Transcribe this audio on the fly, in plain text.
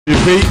Your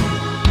feet.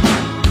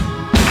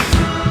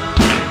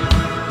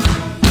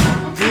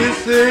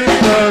 This is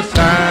the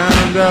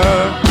sound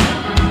of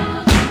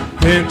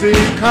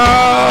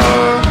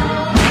Pentecost.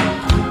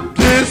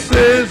 This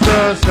is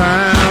the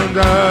sound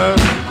of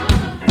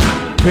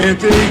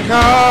Pentecost.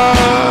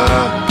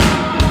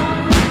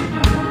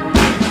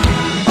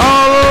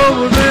 All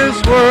over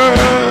this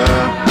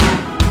world,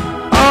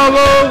 all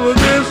over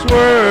this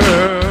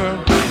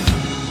world,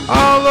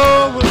 all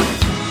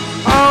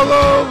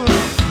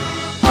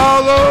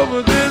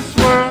over this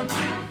world,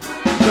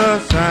 the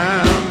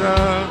sound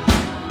of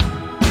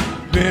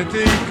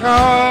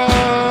Pentecost.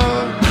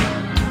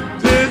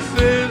 This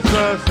is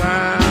the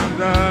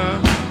sound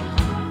of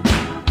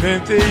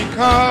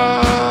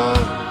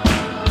Pentecost.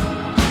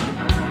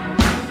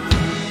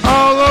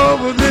 All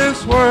over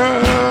this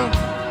world,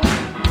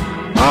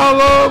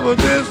 all over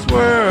this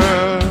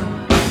world,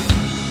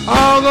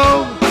 all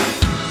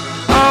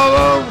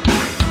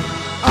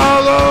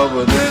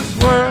over this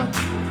world.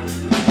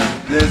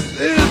 This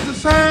is the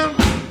sound.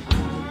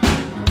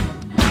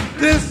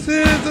 This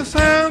is the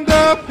sound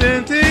of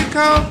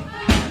Pentecost.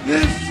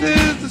 This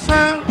is the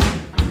sound.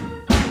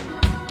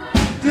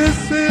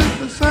 This is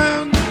the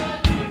sound.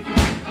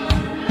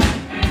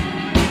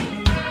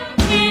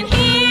 And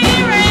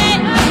hear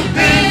it.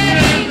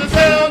 This is the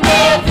sound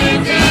of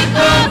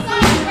Pentecost.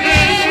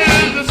 This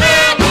is the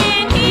sound.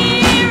 And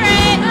hear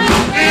it.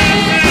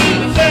 This is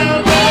the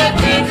sound of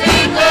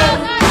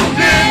Pentecost.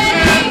 This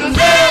is the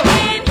sound.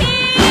 And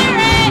hear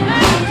it.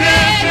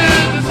 This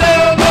is the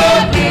sound of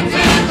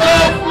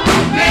Pentecost.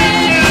 This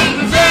is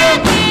the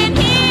sound. And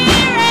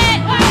hear it.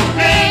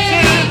 This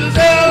is the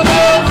sound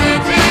of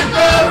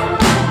Pentecost.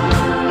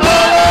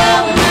 All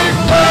over this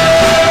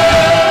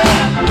world.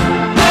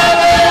 All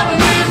over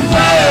this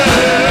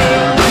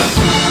world.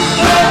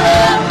 All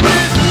over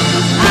this.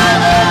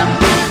 All over this.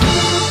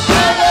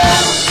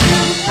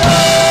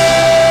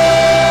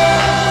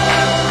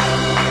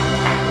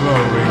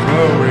 Glory,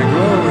 glory,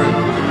 glory.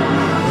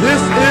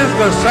 This is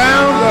the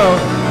sound of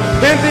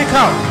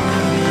Pentecost.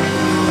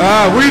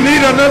 We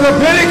need another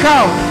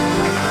Pentecost.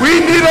 We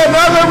need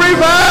another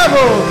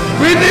revival.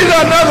 We need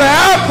another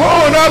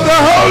outpouring of the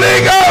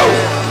Holy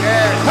Ghost.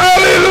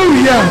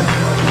 Hallelujah.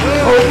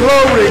 Oh,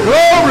 glory,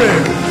 glory.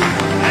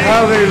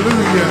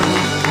 Hallelujah.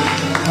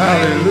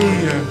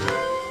 Hallelujah.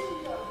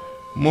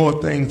 More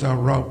things are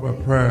wrought by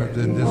prayer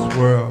than this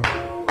world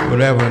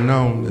would ever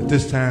known. At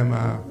this time,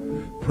 our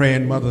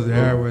praying Mother of the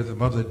Airways,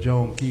 Mother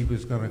Joan Keefe,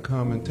 is going to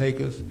come and take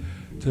us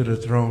to the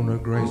throne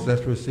of grace.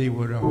 Let's receive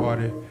with a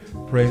hearty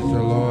praise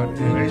the Lord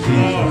in Jesus'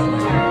 name.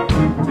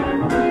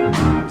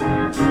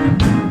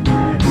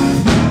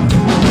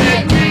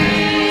 Let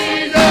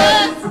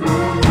Jesus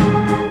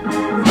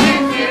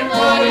sing it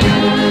for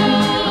you.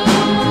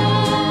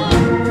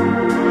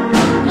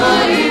 For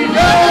He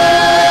knows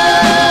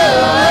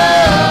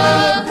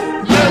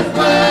just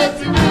what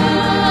to do.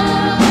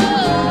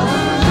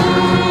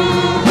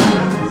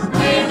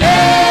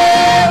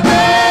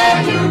 Whenever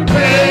you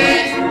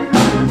pray,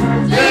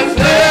 just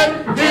let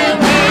Him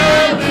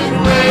have His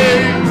way.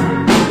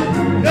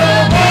 No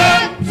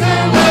matter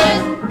what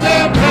the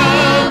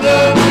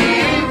problem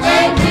is,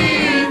 that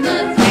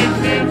Jesus fix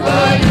it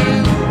for you.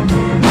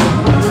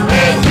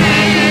 Let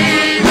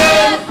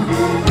Jesus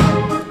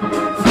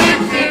fix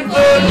it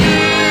for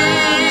you.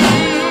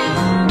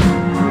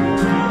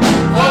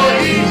 For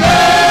He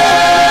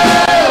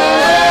knows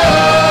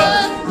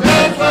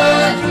just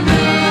what to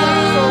do.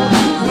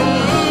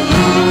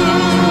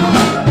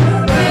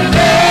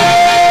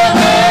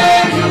 Whenever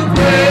you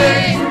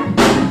pray,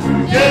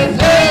 just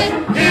let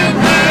Him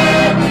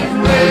have His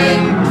way.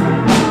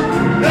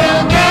 No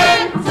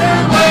matter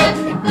what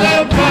the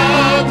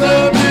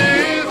problem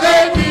is,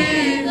 that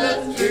Jesus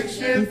fix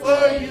it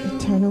for you.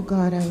 Eternal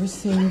God, our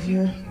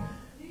Savior,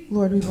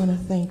 Lord, we want to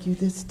thank you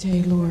this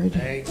day, Lord.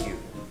 Thank you.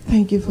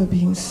 Thank you for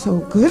being so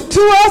good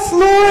to us,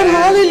 Lord.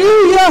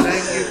 Hallelujah.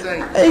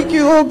 Thank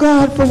you, oh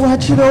God, for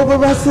watching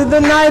over us in the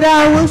night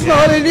hours.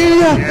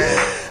 Hallelujah.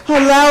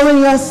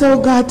 Allowing us, oh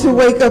God, to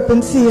wake up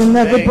and see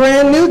another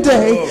brand new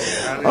day.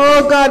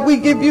 Oh God, we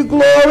give you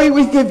glory,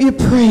 we give you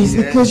praise,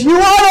 because you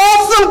are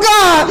awesome,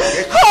 God.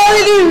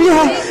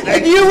 Hallelujah.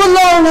 And you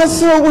alone are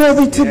so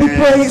worthy to be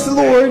praised,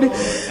 Lord.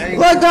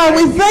 Lord God,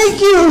 we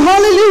thank you,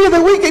 hallelujah,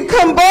 that we can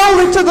come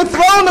boldly to the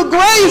throne of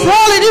grace,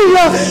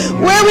 hallelujah,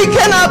 where we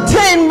can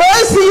obtain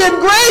mercy and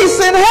grace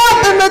and help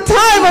in the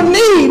time of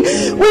need.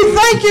 We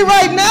thank you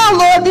right now,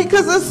 Lord,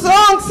 because the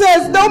song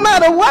says no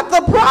matter what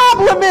the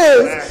problem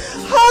is,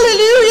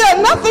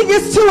 hallelujah, nothing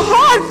is too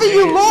hard for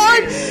you,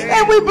 Lord.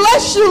 And we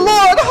bless you,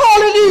 Lord.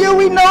 Hallelujah.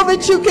 We know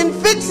that you can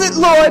fix it,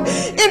 Lord.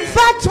 In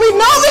fact, we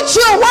know that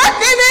you're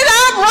working it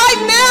out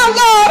right now,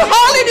 Lord.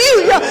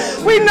 Hallelujah.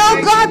 We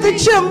know, God, that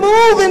you're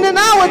moving in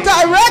our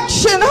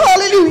direction.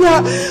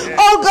 Hallelujah.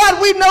 Oh, God,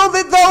 we know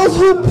that those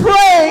who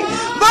pray,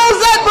 those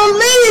that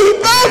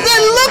believe, those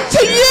that look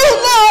to you,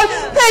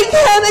 Lord, they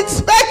can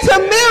expect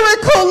a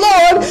miracle,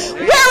 Lord.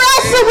 Where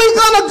else are we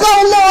going to go,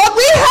 Lord?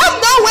 We have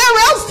nowhere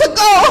else to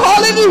go.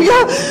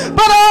 Hallelujah.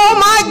 But oh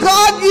my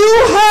God, you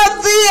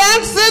have the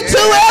answer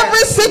to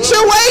every situation.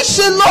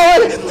 situation,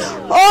 Lord.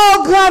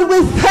 Oh, God,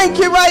 we thank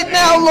you right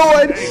now,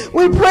 Lord.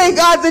 We pray,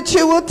 God, that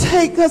you will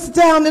take us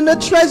down in the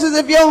treasures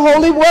of your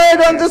holy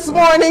word on this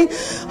morning.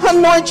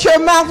 Anoint your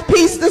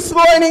mouthpiece this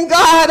morning,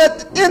 God,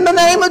 in the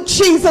name of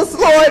Jesus,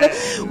 Lord.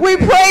 We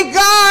pray,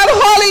 God,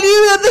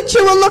 hallelujah, that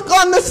you will look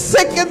on the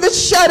sick and the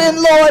shut-in,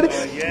 Lord.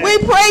 We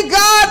pray,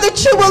 God, that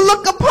you will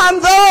look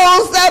upon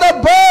those that are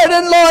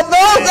burdened, Lord,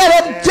 those that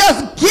have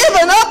just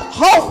given up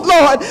hope,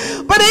 Lord.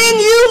 But in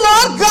you,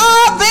 Lord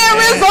God, there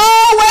is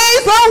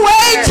always a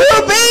way to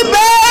be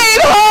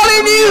made,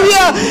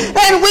 hallelujah.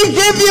 And we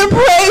give you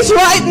praise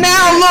right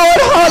now, Lord,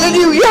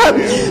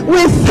 hallelujah.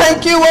 We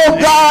thank you, oh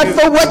God,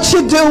 for what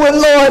you're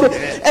doing, Lord.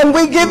 And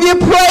we give you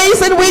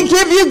praise and we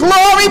give you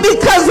glory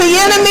because the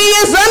enemy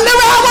is under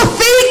our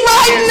feet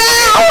right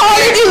now,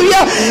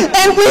 hallelujah.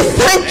 And we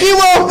thank you,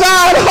 oh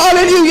God,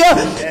 hallelujah,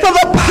 for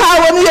the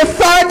power and the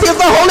authority of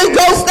the Holy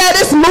Ghost that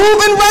is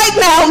moving right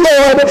now,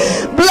 Lord.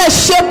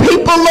 Bless your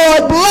people,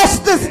 Lord. Bless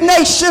this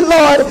nation,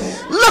 Lord.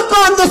 Look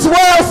on this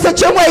world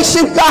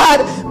situation,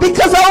 God,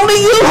 because only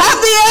you have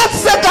the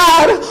answer,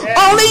 God.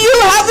 Only you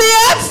have the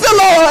answer,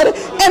 Lord.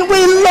 And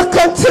we look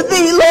unto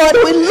thee, Lord.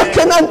 We're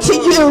looking unto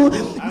you,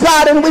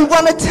 God, and we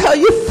want to tell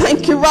you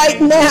thank you right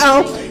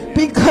now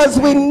because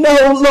we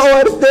know,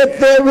 Lord, that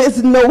there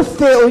is no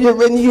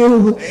failure in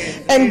you.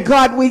 And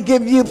God, we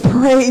give you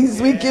praise.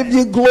 We give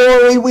you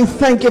glory. We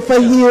thank you for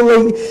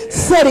healing,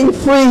 setting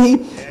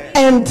free,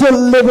 and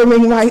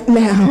delivering right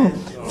now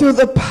through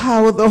the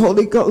power of the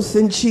Holy Ghost.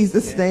 In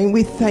Jesus' name,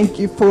 we thank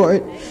you for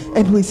it.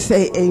 And we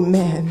say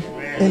amen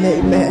and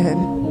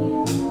amen.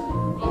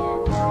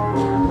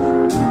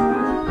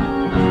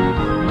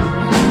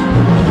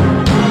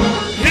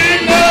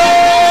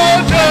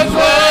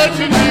 What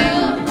you do,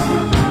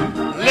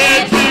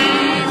 let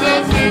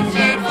Jesus fix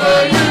it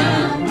for you.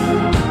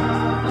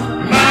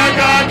 My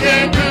God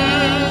can do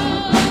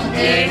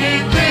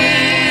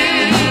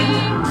anything.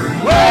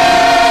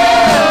 Whoa,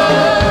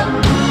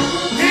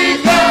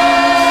 He's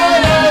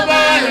God all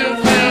by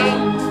himself.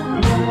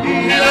 He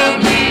don't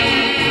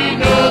need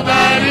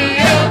nobody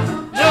else.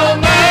 No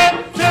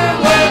matter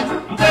what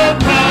the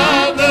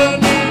problem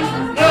is,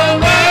 no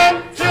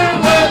matter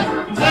what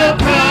the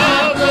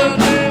problem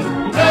is,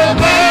 no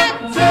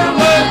matter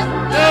what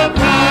the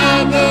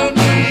problem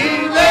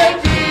is, let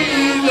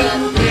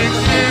Jesus fix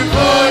it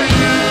for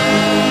you.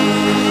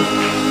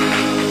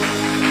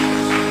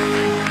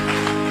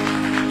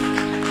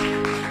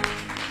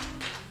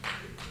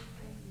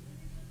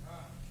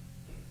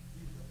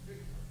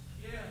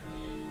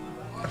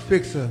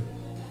 Fixer.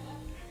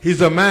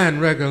 He's a mind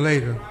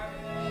regulator.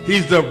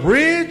 He's the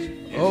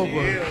bridge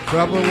over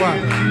troubled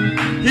water.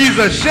 He's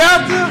a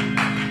shelter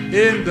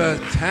in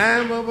the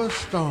time of a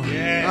storm.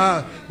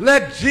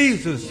 Let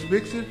Jesus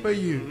fix it for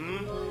you.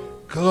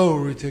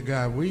 Glory to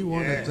God. We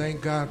want to thank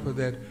God for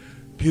that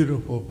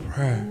beautiful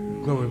prayer.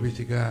 Glory be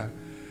to God.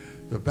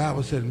 The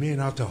Bible said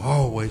men ought to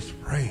always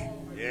pray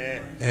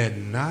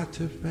and not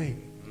to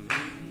faint.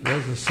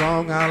 There's a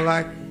song I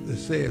like that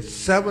says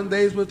 7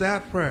 days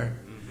without prayer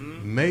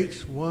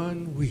makes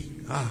one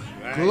weak.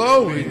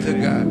 Glory to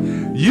God.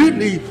 You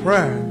need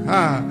prayer.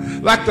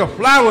 Like the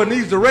flower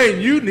needs the rain,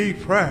 you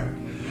need prayer.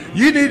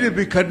 You need to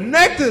be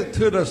connected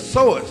to the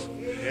source,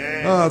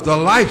 the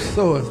life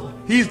source.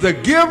 He's the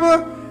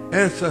giver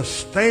and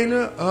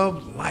sustainer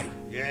of life.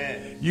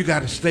 You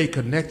got to stay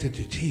connected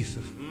to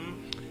Jesus.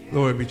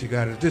 Glory be to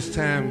God. At this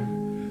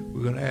time,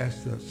 we're going to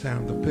ask the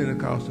sound of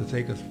Pentecost to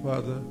take us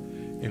further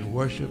in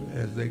worship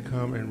as they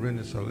come and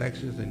render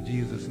selections in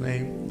Jesus'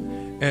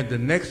 name. And the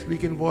next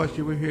speaking voice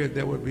you will hear,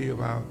 that would be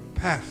of our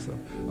pastor,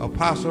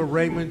 Apostle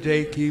Raymond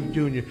J. Keefe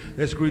Jr.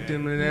 Let's greet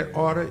them in that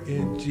order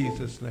in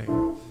Jesus'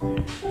 name.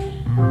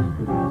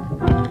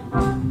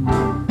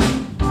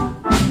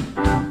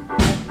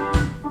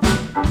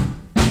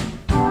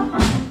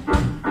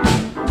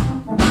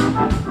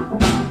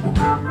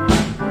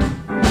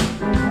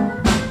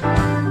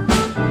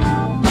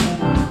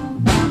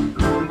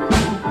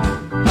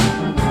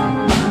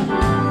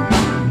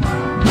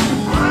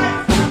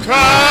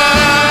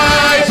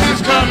 Christ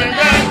is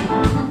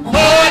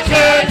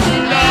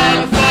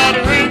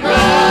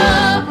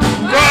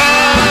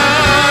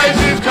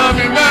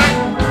coming back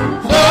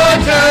for a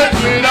church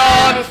with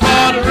all the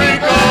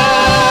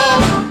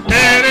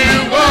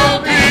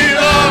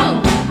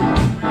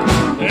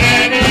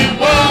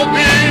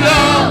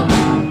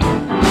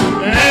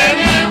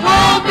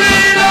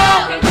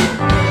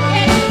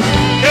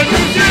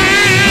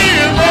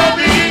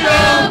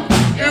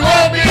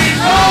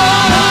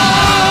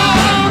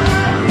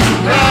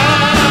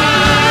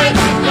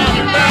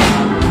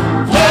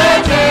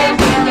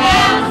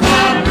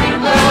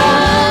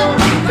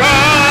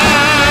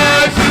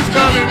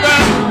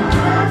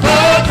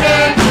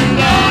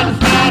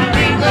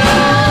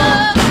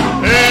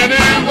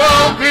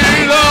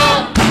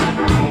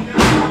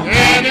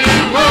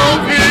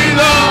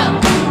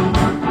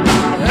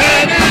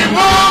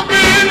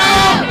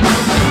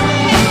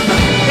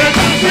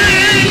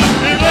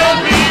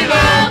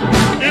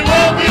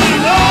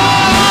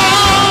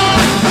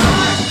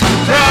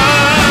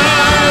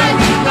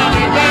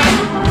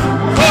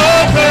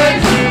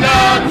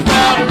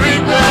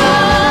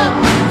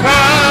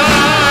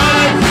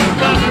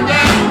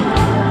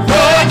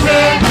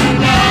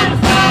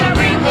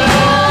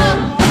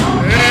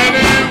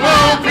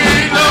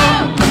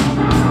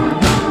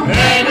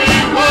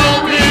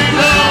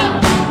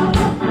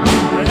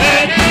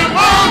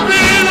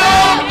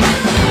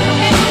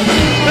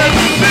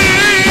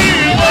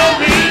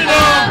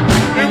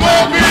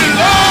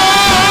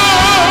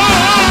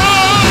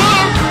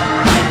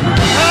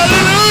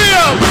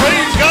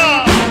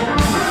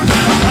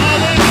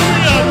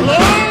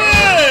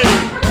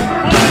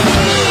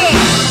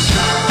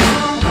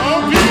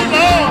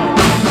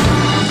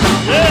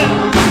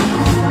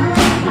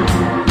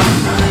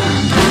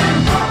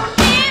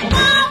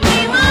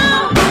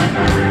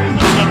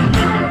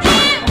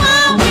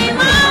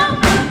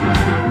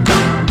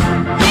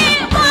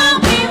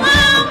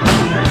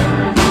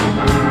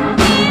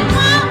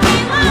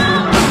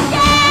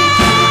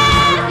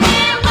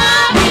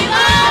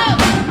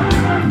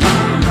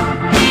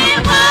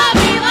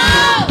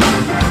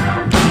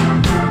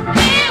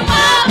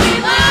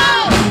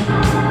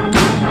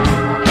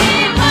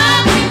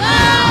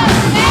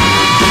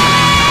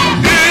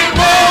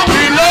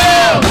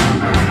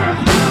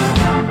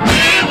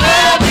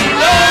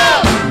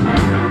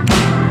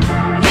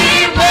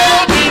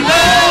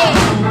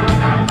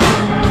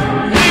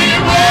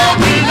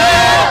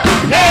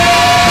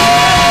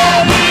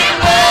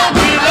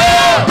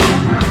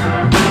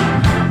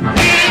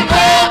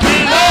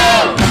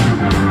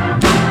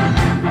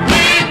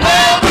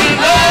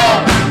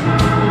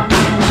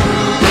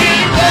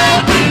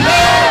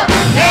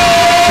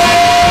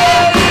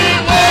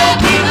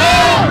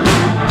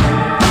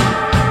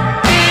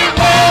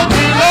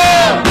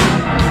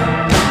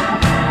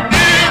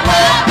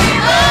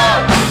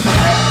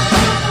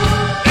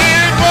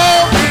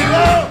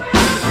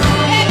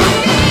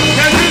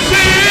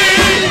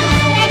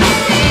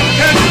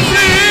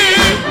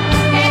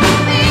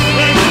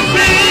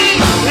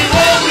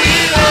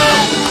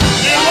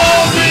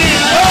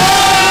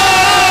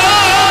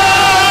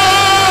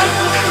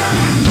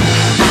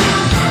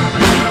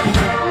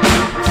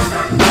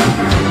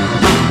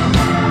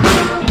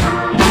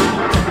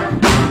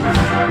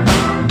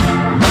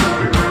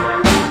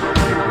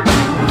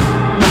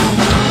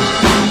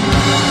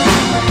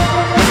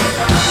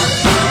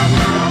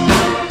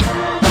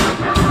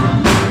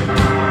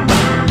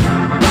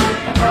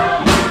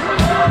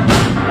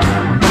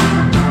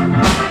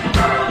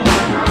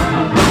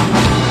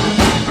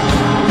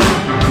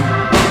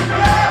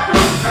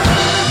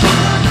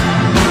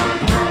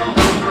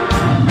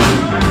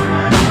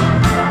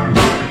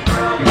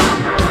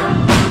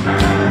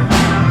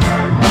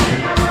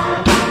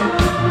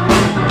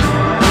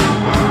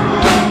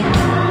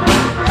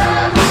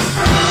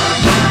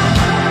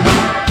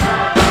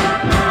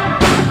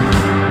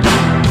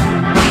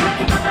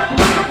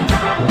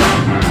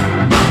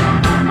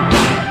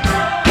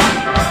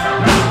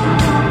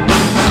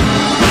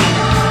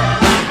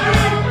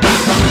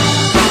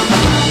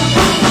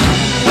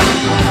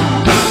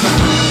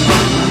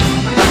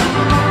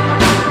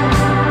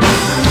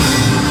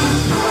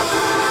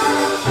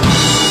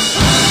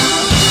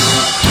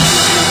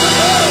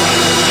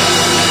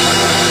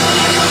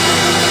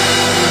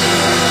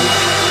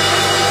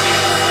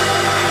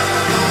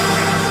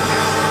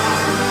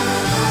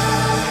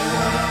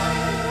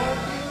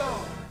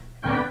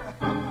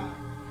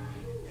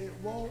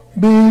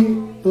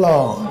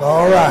belong.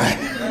 All right.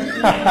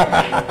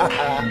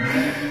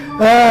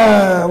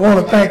 I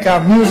want to thank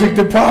our music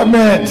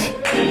department.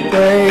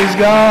 Praise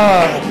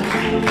God.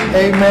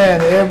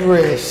 Amen.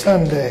 Every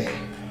Sunday,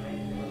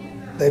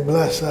 they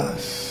bless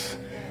us.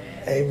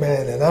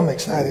 Amen. And I'm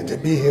excited to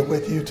be here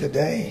with you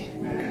today.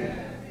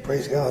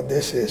 Praise God.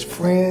 This is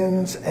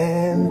Friends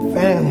and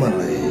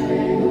Family.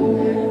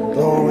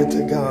 Glory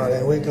to God.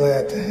 And we're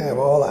glad to have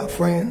all our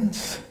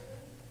friends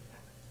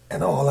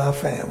and all our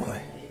family.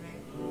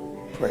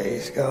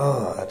 Praise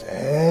God.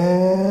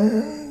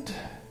 And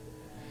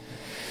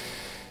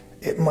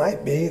it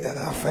might be that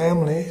our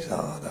families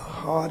are the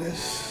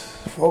hardest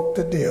folk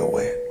to deal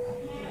with.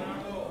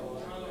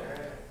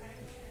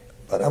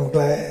 But I'm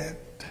glad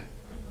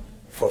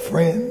for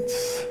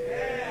friends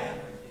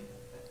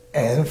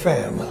and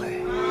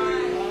family.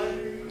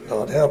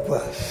 Lord, help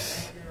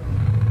us.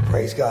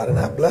 Praise God. And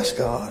I bless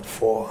God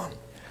for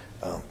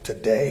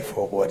today,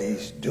 for what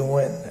he's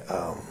doing.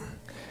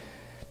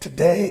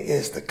 Today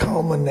is the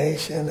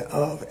culmination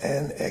of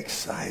an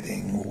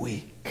exciting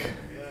week.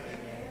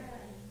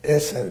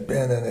 It's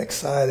been an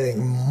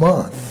exciting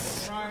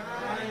month.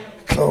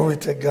 Glory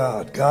to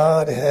God.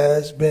 God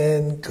has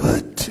been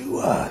good to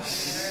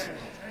us.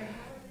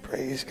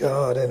 Praise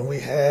God. And we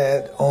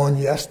had on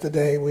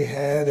yesterday, we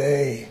had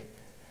a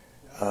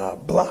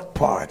block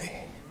party.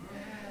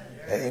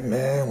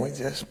 Amen. We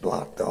just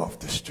blocked off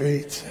the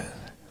streets and,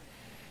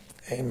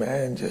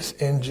 amen,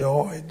 just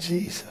enjoyed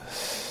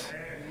Jesus.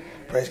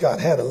 Praise God.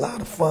 Had a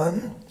lot of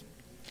fun.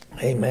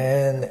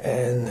 Amen.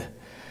 And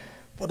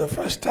for the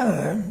first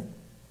time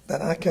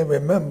that I can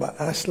remember,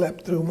 I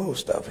slept through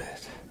most of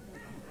it.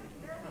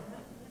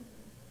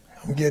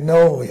 I'm getting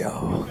old,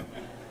 y'all.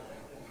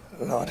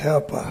 Lord,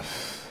 help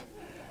us.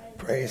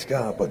 Praise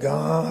God. But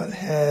God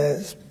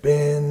has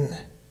been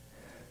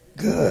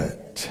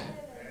good.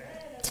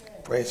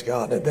 Praise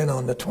God. And then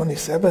on the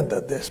 27th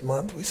of this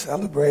month, we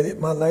celebrated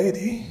my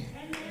lady.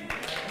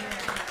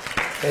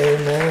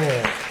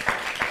 Amen.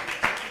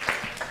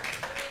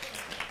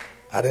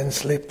 I didn't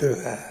sleep through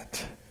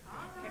that.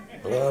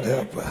 Lord,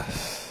 help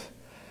us.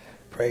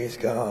 Praise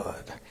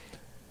God.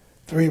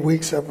 3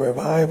 weeks of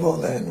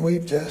revival, and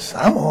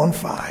I'm on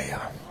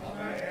fire.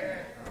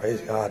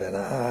 Praise God. And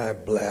I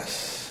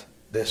bless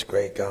this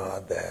great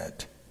God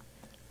that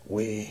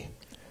we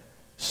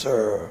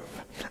serve.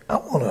 I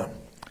want to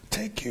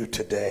take you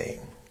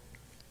today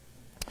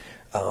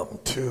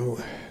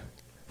to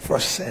 1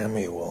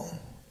 Samuel,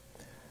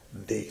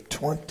 the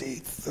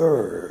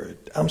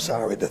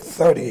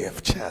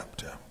 30th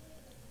chapter.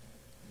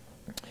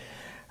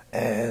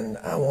 And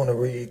I want to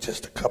read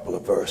just a couple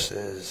of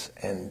verses,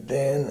 and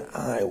then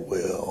I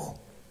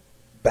will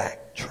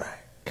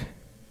backtrack. I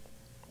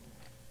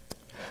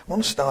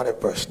want to start at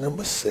verse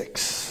number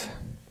 6.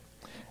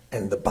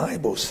 And the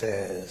Bible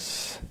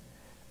says,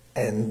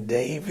 "And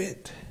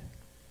David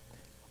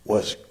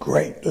was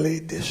greatly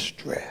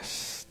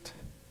distressed,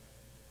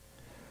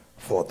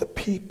 for the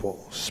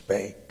people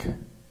spake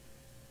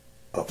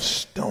of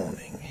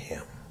stoning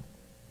him,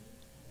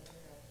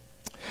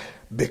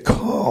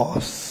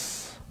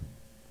 because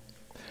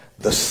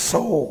the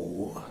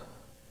soul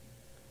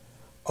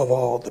of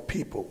all the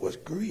people was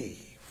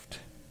grieved,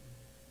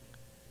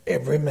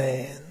 every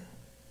man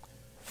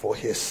for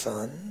his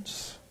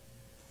sons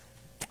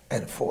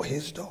and for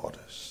his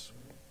daughters.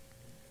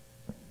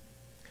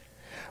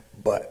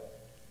 But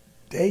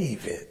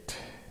David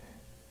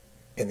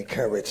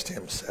encouraged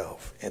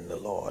himself in the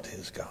Lord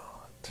his God."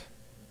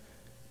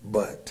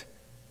 But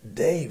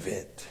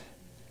David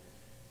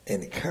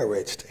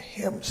encouraged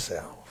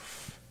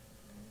himself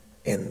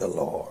in the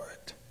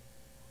Lord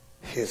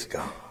his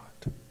God.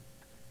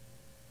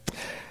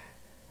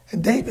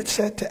 And David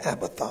said to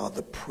Abiathar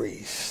the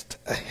priest,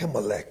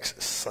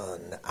 Ahimelech's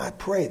son, "I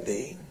pray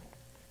thee,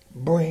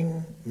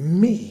 bring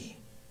me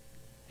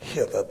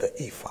hither the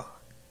ephod."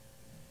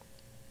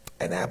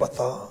 And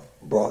Abiathar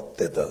brought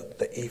thither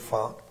the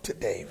ephod to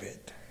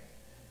David.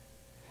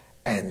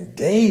 And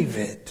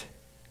David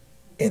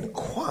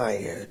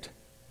inquired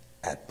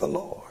at the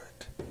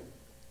Lord,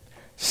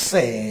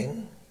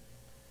 saying,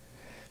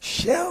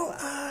 "Shall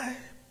I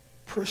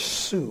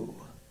pursue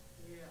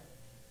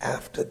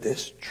after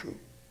this troop?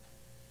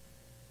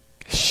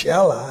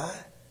 Shall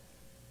I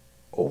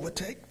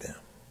overtake them?"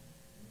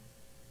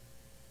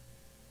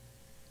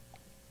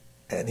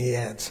 And he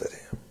answered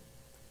him,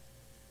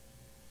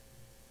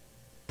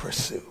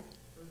 "Pursue."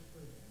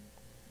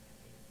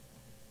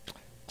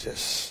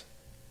 Just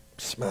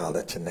smile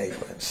at your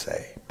neighbor and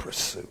say,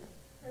 "Pursue.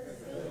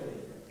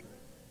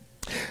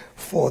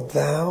 For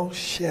thou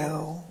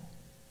shalt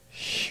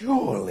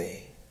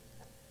surely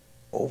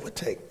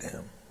overtake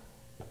them,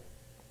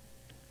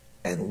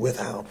 and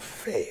without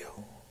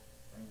fail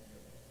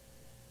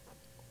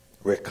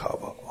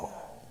recover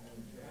all."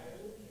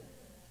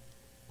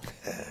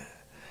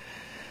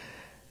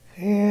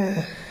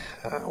 Yeah,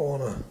 I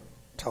want to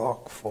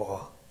talk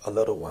for a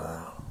little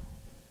while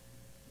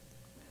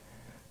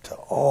to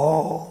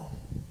all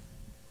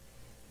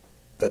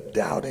the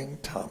doubting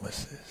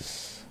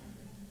Thomases.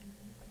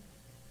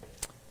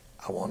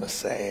 I I want to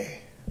say,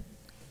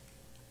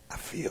 I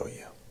feel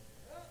you.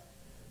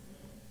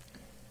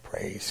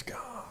 Praise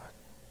God.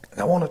 And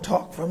I want to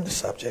talk from the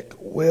subject,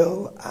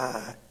 will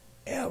I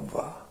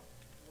ever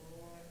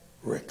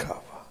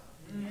recover?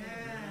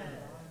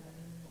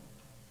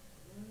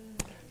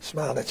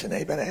 Smile at your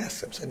neighbor and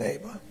ask them, say,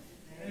 neighbor,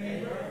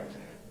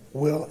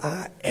 will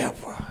I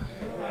ever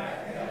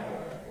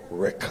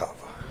recover?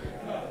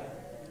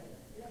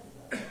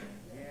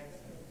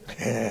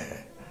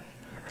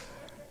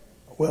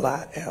 Will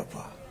I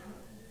ever?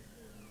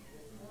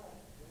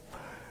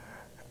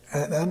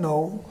 And I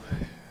know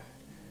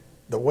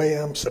the way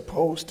I'm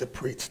supposed to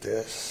preach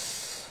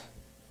this,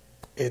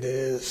 it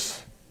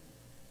is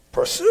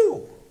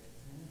pursue,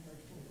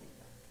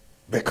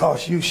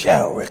 because you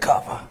shall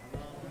recover.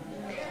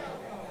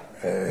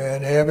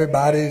 And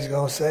everybody's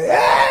going to say,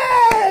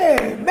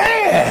 hey,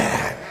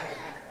 man.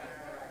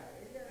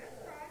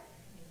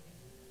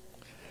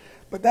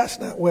 But that's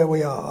not where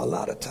we are a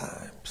lot of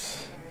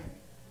times.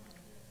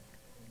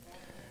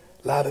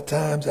 A lot of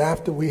times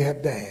after we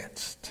have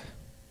danced,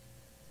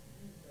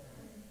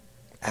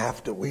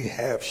 after we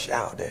have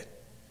shouted,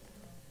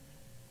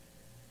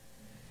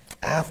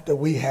 after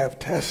we have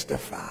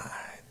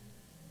testified,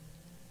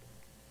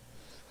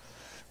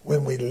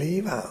 when we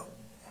leave out,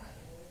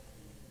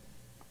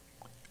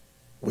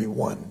 we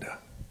wonder.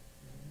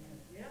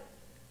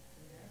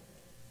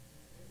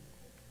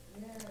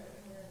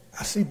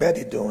 I see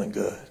Betty doing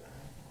good.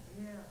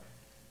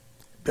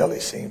 Billy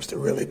seems to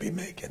really be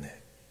making it.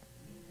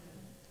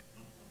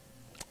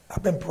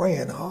 I've been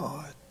praying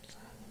hard.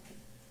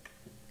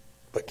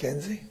 But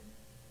Kenzie,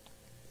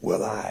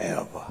 will I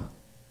ever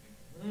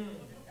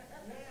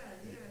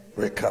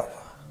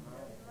recover?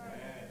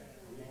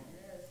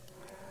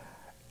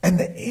 And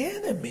the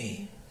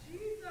enemy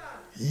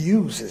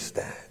uses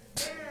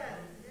that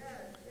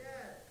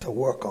to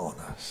work on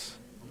us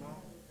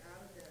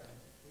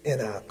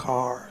in our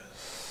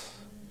cars,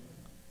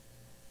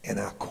 in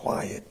our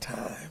quiet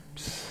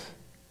times,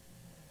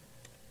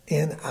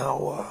 in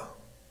our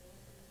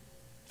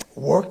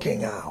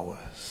working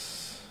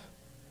hours,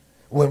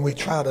 when we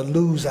try to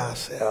lose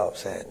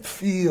ourselves and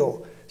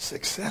feel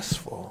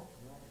successful.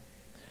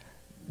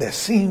 There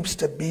seems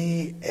to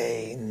be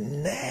a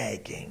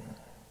nagging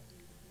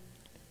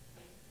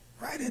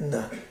right in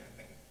the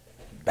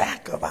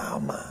back of our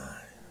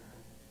mind.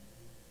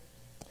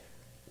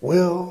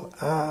 Will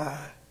I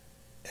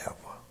ever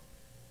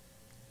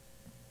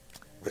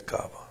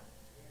recover?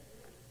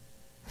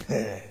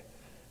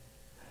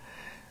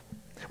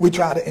 We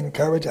try to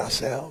encourage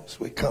ourselves.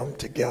 We come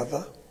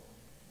together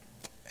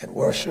and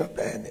worship,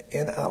 and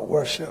in our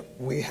worship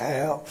we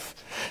have,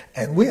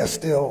 and we are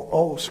still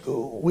old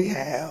school, we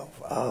have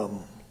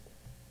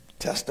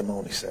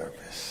testimony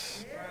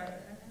service.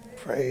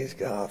 Praise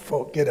God.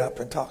 Folk get up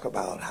and talk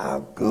about how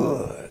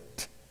good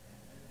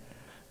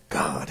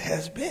God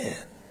has been.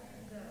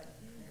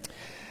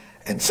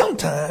 And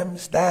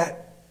sometimes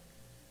that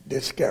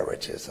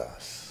discourages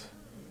us.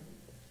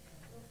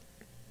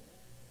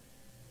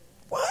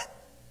 What?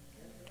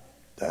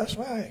 That's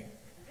right.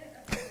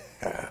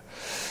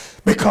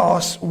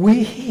 Because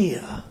we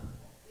hear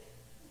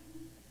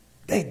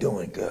they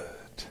doing good.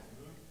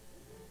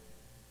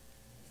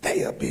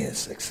 They are being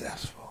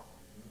successful.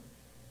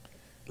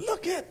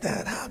 Look at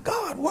that, how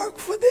God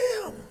worked for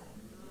them.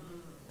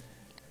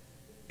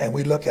 And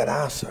we look at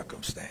our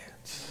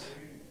circumstance,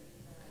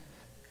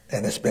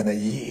 and it's been a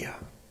year.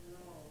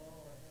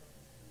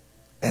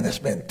 And it's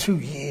been 2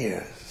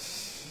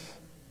 years.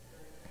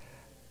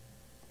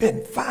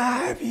 Been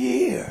 5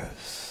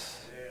 years.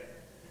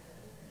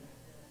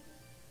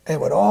 And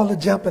with all the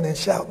jumping and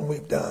shouting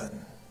we've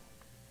done,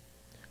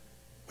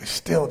 we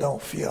still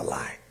don't feel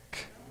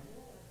like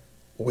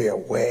we're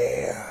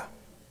where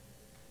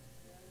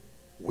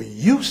we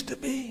used to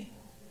be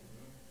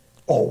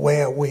or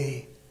where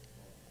we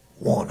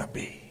want to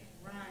be.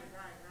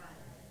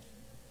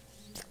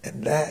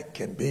 And that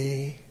can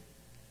be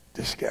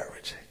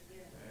discouraging.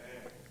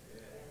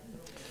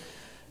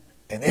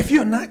 And if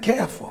you're not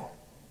careful,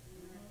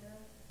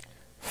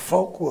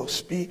 folk will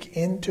speak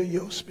into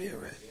your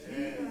spirit.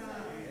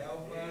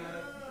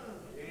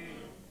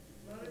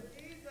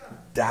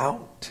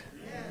 Doubt,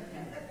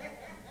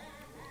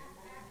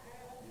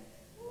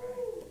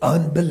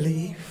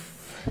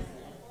 unbelief,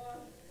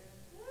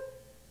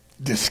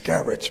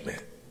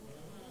 discouragement.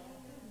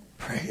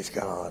 Praise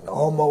God.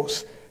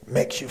 Almost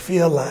makes you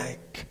feel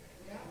like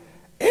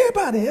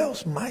everybody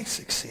else might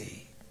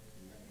succeed.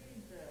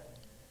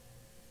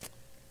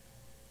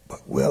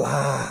 But will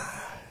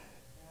I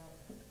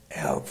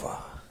ever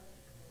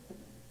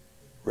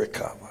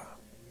recover?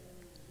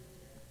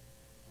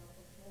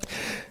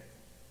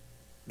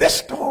 This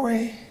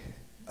story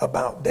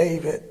about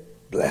David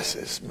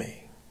blesses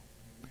me.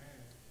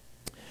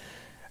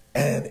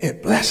 And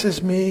it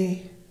blesses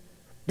me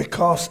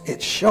because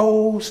it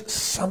shows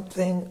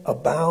something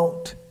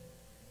about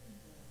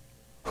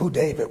who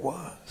David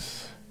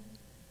was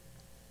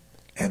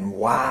and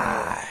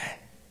why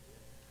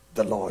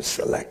the Lord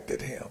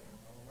selected him.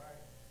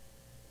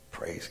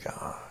 Praise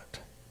God.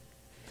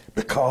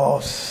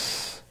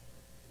 Because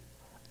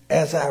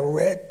as I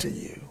read to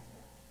you.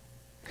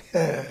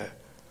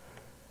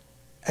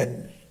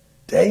 And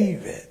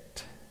David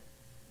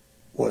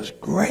was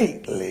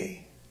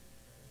greatly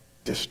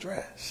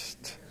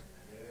distressed.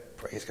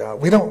 Praise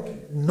God. We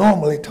don't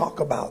normally talk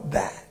about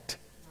that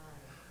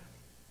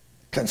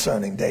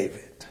concerning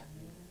David.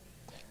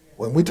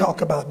 When we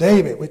talk about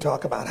David, we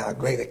talk about how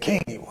great a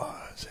king he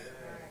was.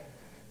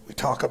 We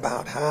talk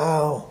about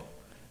how,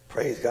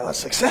 praise God,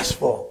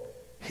 successful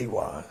he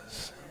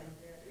was.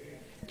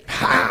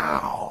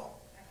 How,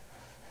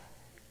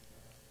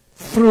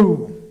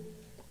 through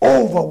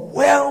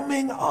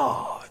overwhelming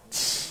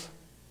odds,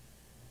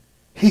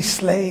 he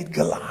slayed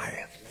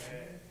Goliath,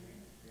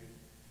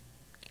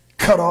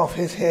 cut off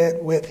his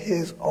head with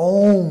his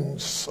own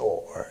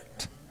sword.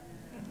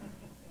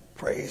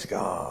 Praise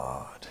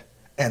God.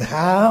 And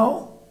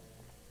how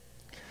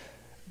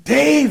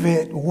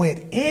David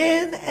went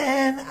in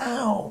and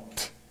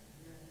out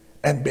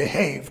and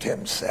behaved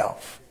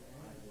himself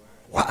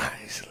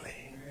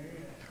wisely.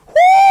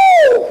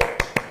 Woo!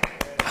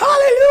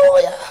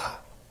 Hallelujah!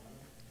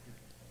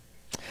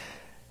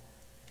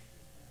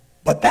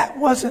 But that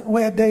wasn't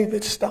where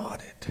David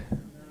started.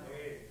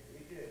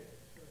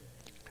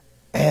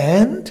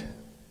 And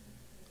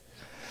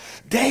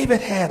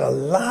David had a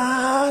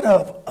lot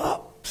of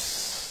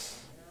ups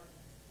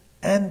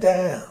and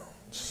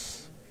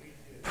downs.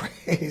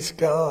 Praise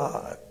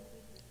God.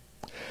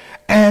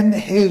 And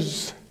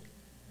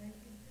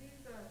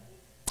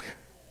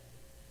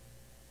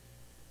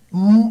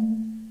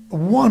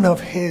one of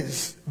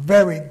his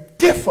very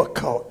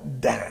difficult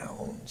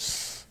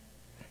downs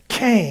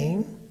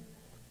came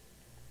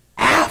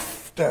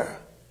after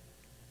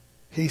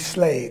he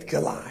slayed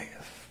Goliath.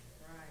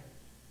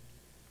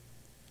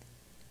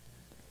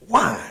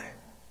 Why?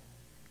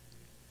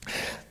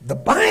 The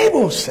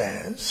Bible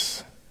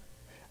says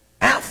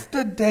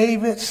after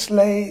David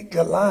slayed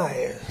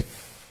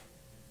Goliath,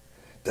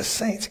 the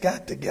saints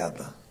got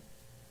together,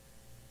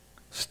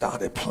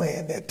 started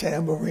playing their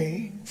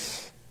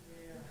tambourines,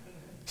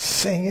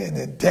 singing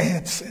and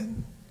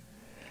dancing,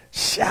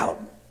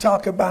 shouting,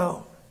 talk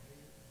about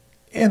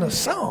in a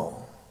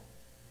song.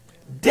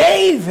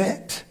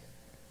 David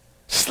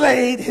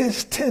slayed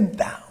his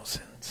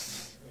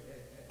 10,000s.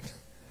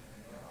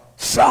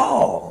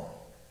 Saul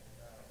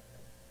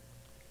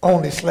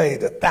only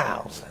slayed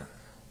 1,000.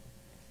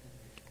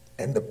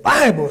 And the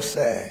Bible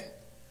says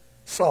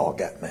Saul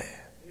got mad.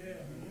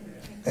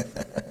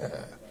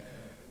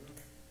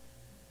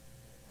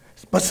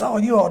 But Saul,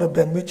 you ought to have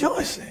been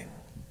rejoicing.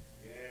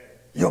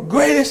 Your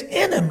greatest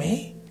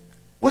enemy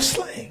was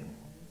slain.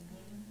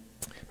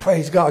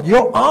 Praise God.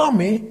 Your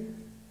army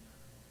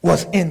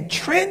was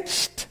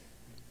entrenched,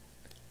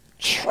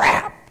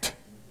 trapped,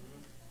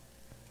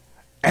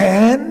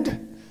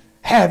 and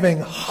having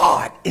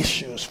heart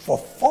issues for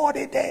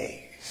 40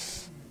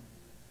 days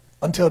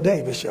until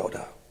David showed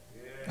up.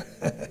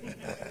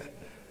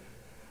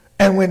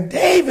 And when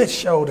David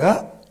showed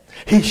up,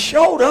 he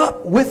showed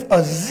up with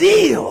a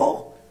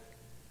zeal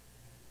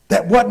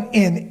that wasn't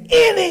in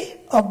any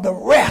of the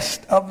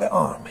rest of the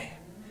army.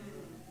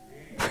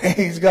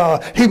 Praise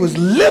God. He was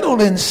little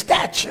in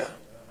stature.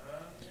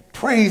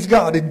 Praise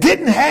God. He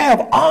didn't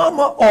have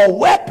armor or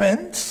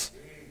weapons,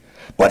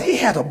 but he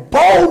had a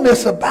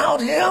boldness about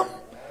him,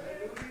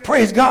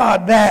 praise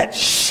God, that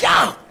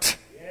shocked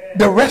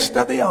the rest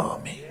of the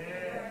army.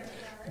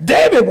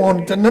 David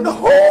wanted to know,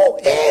 who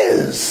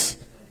is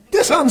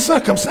this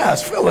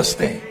uncircumcised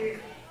Philistine?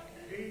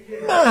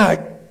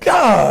 My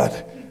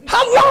God,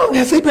 how long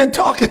has he been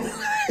talking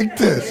like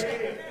this?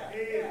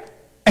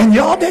 And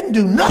y'all didn't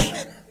do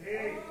nothing?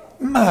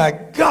 My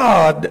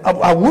God,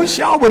 I wish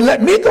y'all would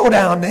let me go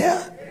down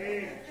there.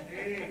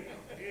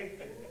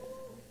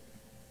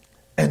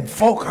 And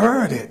folk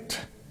heard it.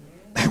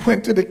 They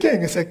went to the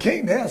king and said,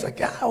 King, there's a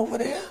guy over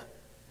there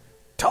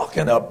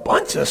talking a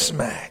bunch of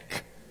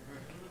smack.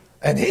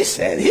 And he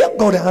said he'll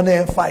go down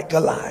there and fight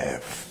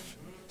Goliath.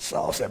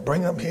 Saul said,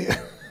 bring him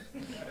here.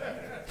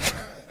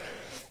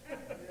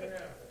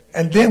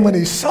 And then when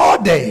he saw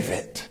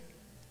David,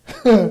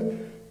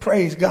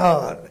 praise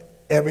God,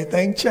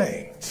 everything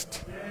changed.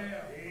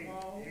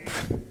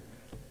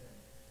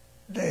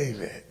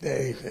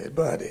 David,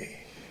 buddy,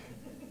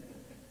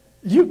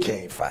 you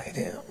can't fight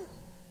him.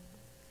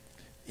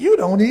 You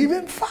don't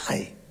even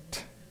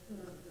fight.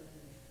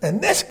 And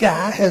this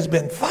guy has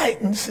been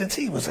fighting since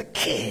he was a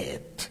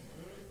kid.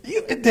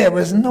 There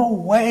is no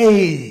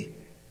way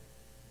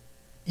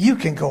you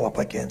can go up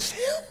against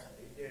him.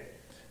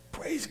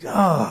 Praise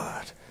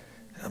God.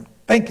 I'm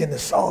thinking that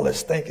Saul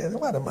is thinking,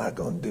 what am I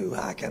going to do?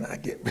 How can I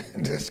get rid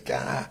of this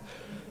guy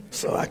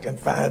so I can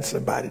find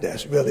somebody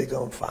that's really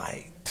going to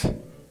fight?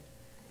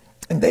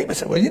 And David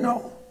said, well, you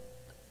know,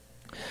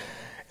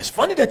 it's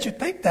funny that you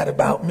think that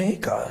about me,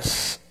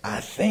 because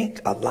I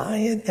think a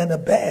lion and a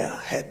bear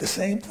had the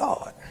same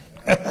thought.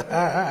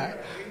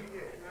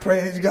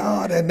 Praise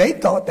God. And they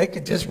thought they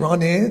could just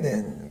run in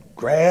and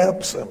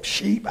grab some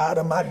sheep out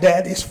of my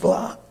daddy's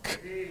flock.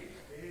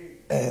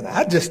 And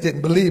I just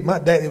didn't believe my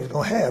daddy was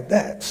going to have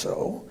that.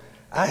 So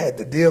I had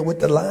to deal with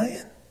the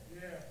lion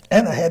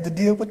And I had to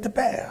deal with the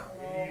bear.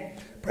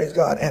 Praise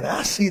God. And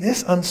I see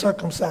this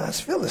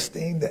uncircumcised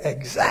Philistine the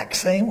exact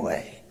same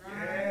way.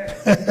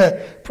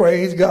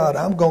 Praise God.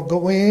 I'm going to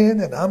go in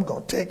and I'm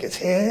going to take his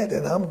head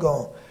and I'm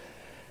going,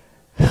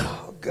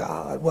 oh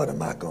God, what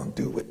am I going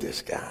to do with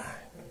this guy?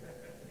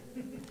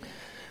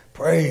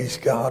 Praise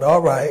God.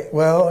 All right.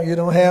 Well, you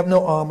don't have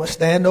no armor.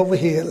 Stand over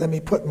here. Let me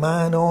put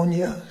mine on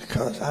you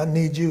because I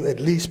need you at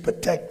least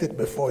protected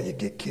before you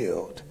get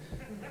killed.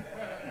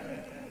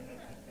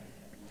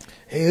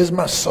 Here's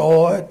my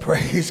sword.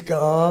 Praise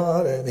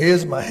God. And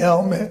here's my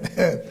helmet.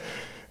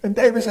 And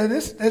David said,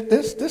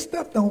 this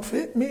stuff don't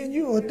fit. Me and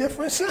you are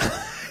different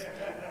size.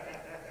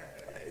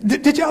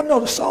 Did y'all know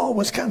the Saul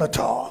was kind of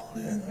tall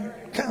and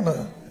kind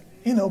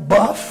of,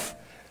 buff?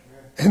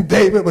 And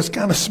David was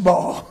kind of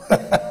small.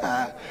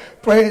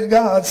 Praise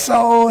God.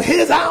 So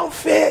his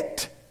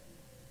outfit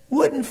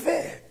wouldn't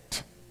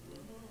fit.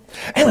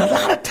 And a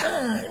lot of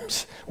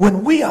times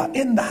when we are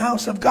in the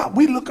house of God,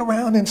 we look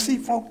around and see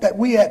folk that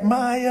we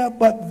admire,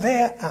 but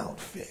their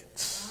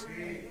outfits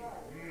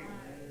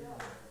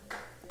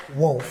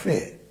won't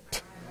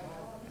fit.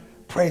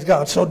 Praise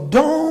God. So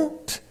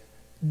don't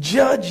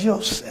judge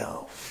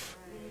yourself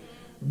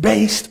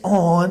based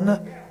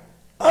on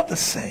other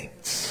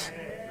saints.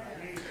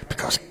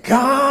 Because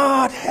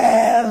God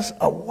has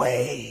a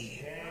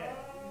way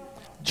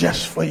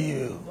just for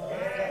you.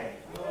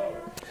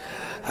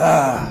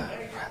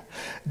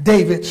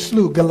 David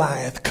slew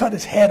Goliath, cut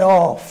his head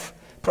off.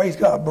 Praise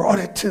God, brought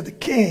it to the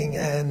king,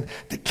 and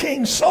the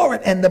king saw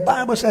it, and the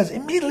Bible says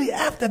immediately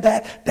after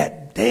that,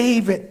 that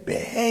David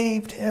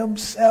behaved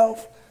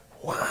himself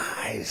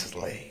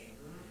wisely.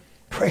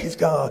 Praise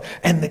God.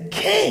 And the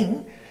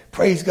king,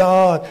 praise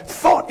God,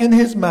 thought in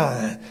his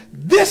mind,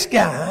 this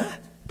guy,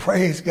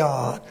 praise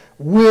God,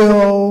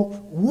 will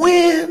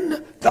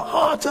win the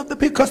hearts of the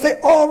people because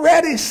they're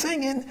already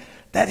singing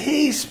that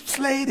he's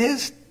slayed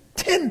his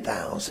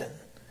 10,000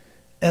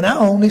 and I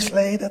only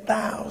slayed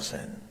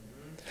 1,000.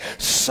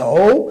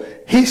 So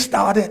he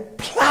started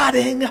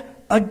plotting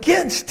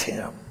against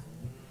him.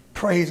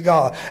 Praise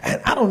God.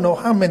 And I don't know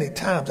how many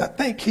times. I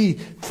think he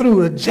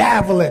threw a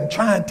javelin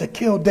trying to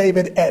kill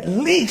David at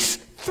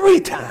least 3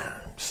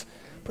 times.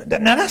 But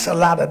now that's a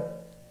lot of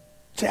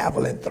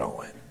javelin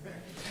throwing.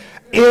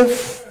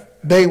 If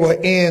they were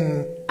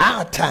in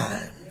our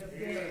time,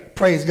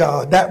 praise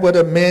God, that would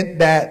have meant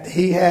that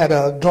he had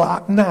a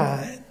Glock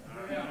 9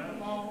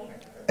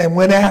 and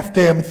went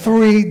after him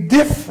 3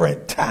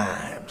 different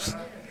times.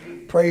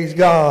 Praise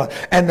God.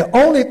 And the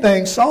only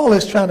thing Saul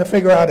is trying to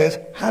figure out is,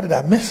 how did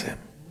I miss him?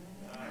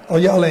 Oh,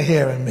 y'all ain't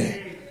hearing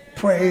me.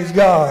 Praise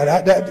God.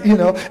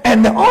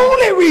 And the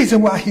only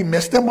reason why he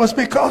missed him was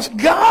because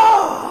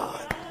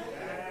God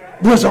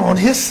was on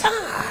his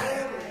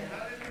side.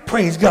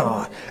 Praise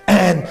God.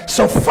 And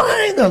so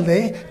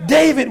finally,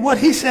 David, what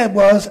he said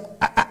was,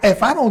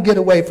 if I don't get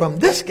away from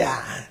this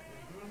guy,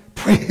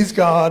 praise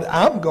God,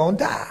 I'm going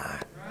to die.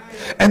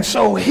 And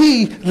so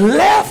he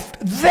left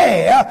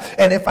there,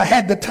 and if I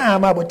had the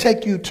time, I would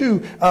take you to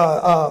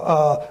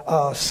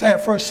 1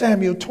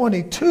 Samuel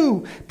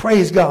 22,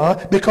 praise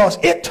God, because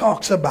it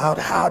talks about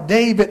how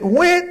David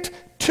went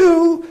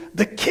to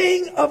the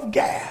king of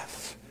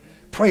Gath.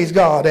 Praise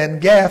God. And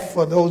Gath,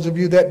 for those of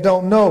you that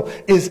don't know,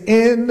 is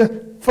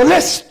in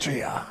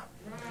Philistia.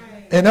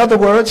 In other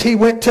words, he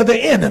went to the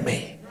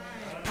enemy,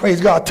 praise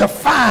God, to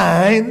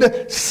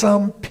find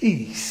some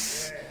peace.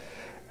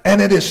 And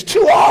it is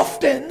too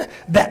often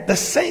that the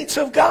saints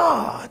of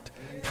God,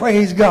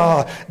 praise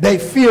God, they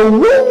feel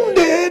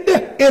wounded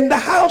in the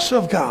house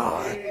of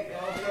God.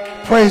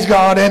 Praise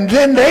God. And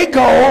then they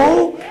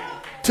go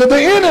to the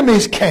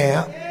enemy's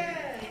camp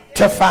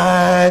to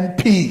find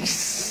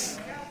peace.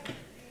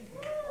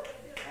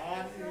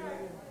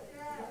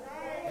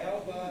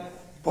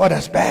 Boy,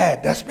 that's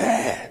bad. That's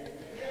bad.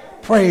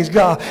 Praise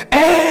God.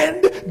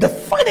 And the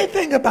funny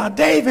thing about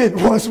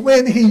David was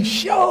when he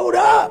showed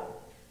up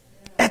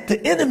at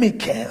the enemy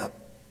camp,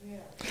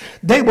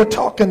 they were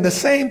talking the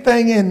same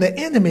thing in the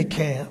enemy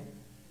camp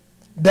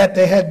that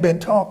they had been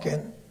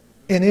talking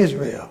in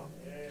Israel.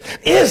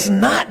 Is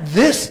not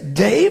this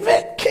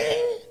David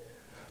king?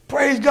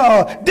 Praise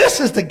God. This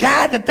is the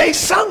guy that they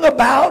sung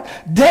about.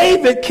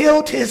 David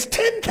killed his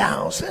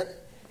 10,000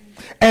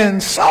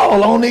 and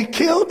Saul only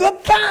killed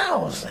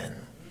 1,000.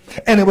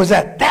 And it was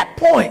at that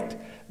point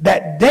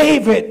that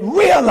David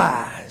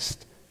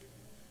realized,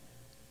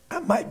 I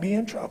might be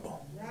in trouble.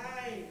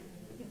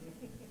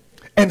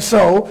 And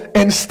so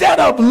instead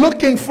of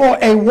looking for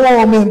a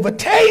warm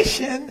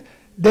invitation,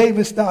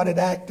 David started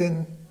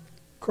acting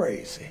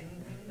crazy.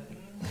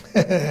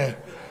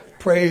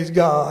 Praise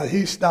God.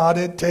 He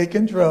started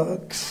taking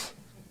drugs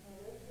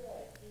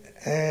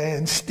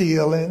and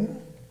stealing.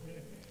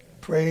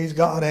 Praise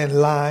God. And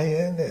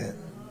lying. And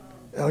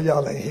oh,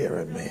 y'all ain't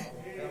hearing me.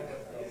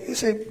 You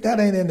say,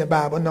 that ain't in the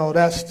Bible. No,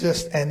 that's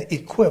just an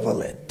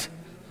equivalent.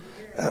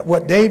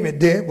 What David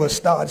did was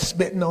start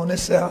spitting on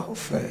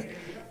himself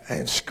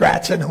and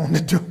scratching on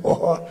the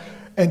door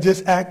and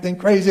just acting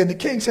crazy. And the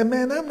king said,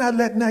 man, I'm not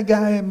letting that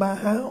guy in my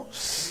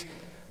house.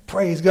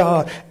 Praise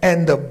God.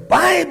 And the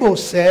Bible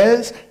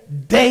says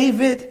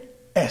David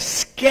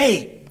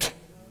escaped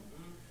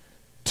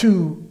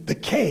to the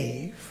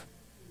cave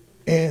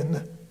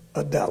in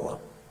Adullam.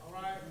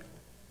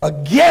 A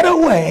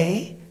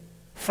getaway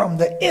from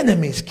the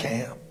enemy's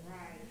camp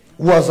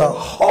was a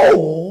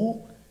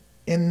hole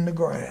in the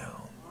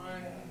ground.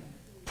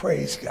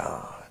 Praise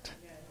God.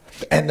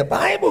 And the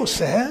Bible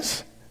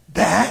says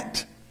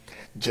that,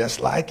 just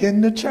like in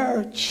the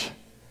church,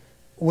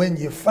 when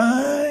you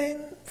find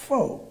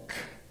folk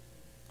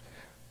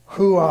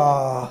who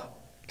are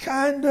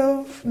kind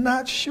of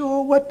not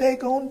sure what they're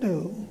going to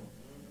do,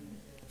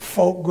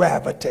 folk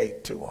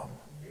gravitate to them.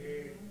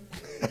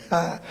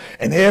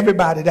 And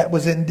everybody that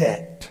was in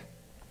debt,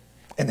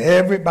 and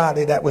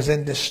everybody that was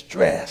in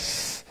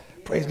distress,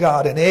 praise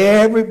God, and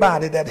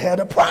everybody that had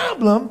a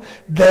problem,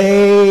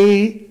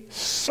 they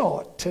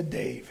sought to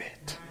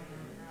David.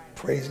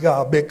 Praise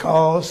God,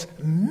 because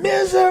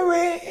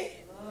misery,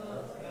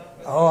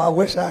 oh, I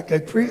wish I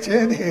could preach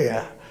in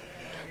here.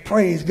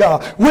 Praise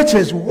God, which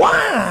is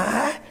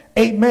why,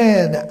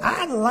 amen,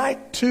 I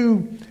like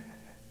to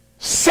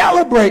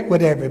celebrate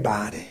with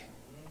everybody,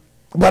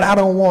 but I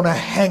don't want to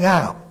hang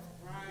out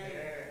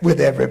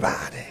with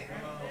everybody.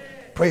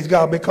 Praise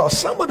God, because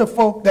some of the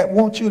folk that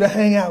want you to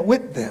hang out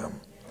with them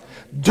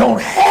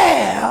don't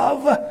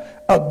have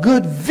a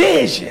good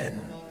vision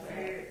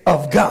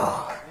of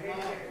God.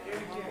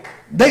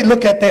 They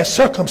look at their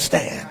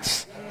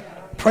circumstance,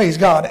 praise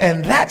God,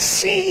 and that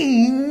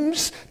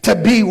seems to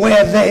be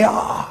where they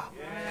are.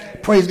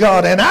 Praise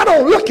God. And I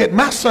don't look at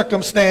my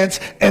circumstance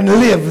and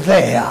live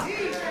there.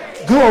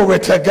 Glory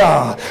to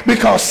God.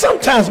 Because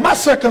sometimes my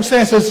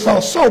circumstances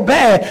are so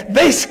bad,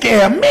 they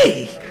scare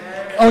me.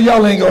 Oh,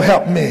 y'all ain't gonna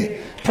help me.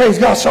 Praise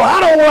God. So I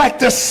don't like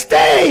to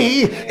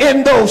stay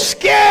in those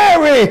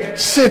scary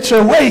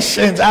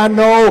situations. I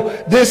know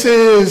this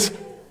is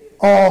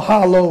All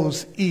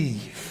Hallows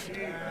Eve,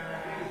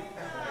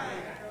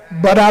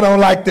 but I don't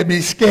like to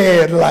be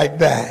scared like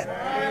that.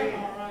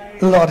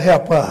 Lord,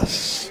 help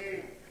us.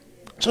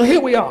 So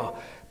here we are.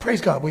 Praise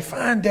God. We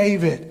find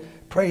David.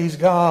 Praise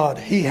God.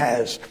 He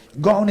has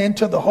gone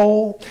into the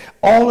hole.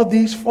 All of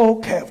these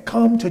folk have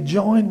come to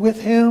join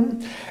with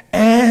him.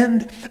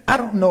 And I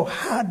don't know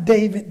how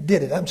David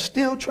did it. I'm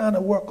still trying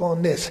to work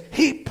on this.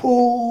 He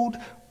pulled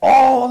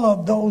all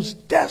of those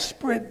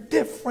desperate,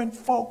 different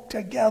folk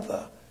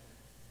together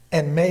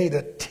and made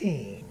a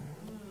team.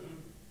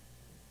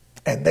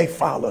 And they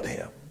followed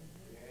him.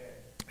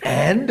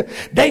 And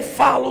they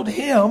followed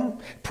him,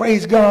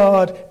 praise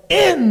God,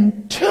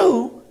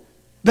 into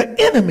the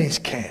enemy's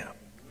camp.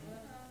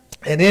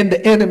 And in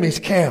the enemy's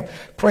camp,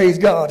 praise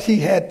God, he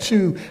had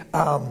to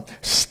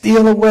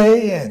steal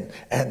away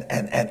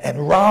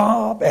and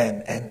rob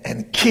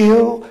and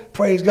kill,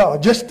 praise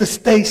God, just to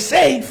stay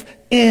safe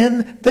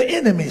in the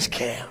enemy's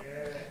camp.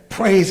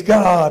 Praise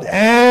God.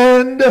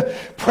 And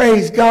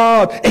praise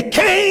God, it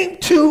came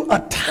to a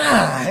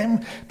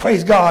time,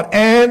 praise God,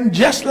 and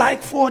just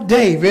like for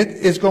David,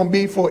 it's going to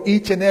be for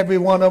each and every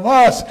one of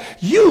us.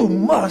 You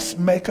must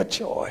make a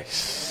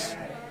choice.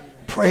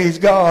 Praise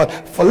God.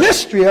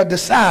 Philistia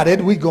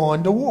decided we're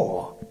going to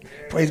war.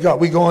 Praise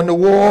God. We're going to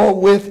war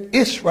with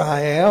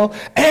Israel.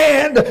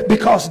 And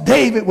because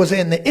David was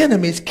in the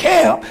enemy's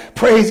camp,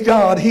 praise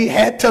God, he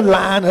had to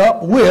line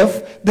up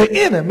with the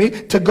enemy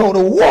to go to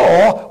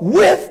war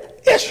with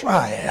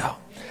Israel.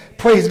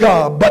 Praise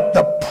God. But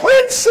the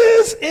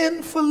princes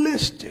in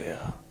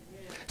Philistia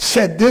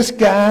said, this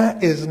guy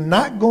is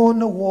not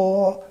going to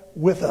war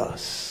with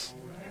us.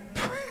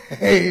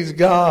 Praise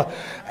God.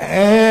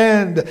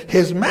 And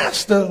his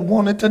master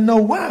wanted to know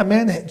why,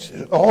 man.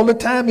 All the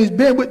time he's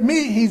been with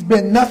me, he's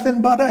been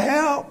nothing but a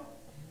help.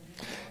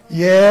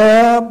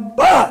 Yeah,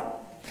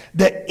 but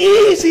the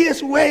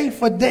easiest way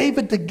for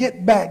David to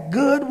get back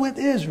good with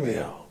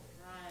Israel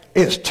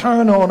is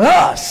turn on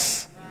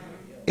us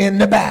in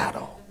the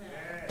battle.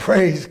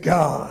 Praise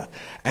God.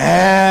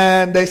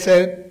 And they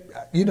said,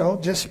 you know,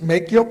 just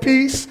make your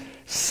peace,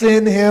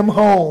 send him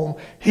home.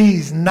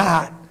 He's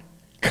not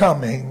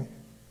coming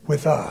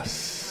with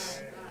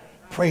us.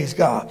 Praise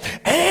God.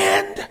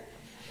 And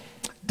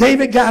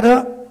David got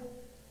up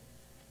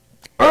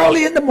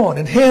early in the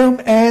morning, him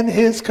and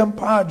his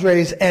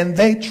compadres, and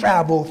they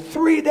traveled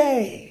 3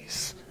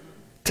 days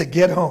to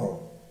get home.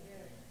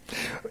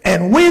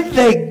 And when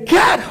they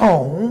got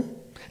home,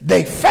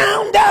 they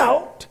found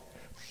out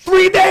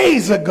 3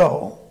 days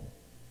ago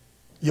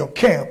your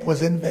camp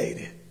was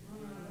invaded.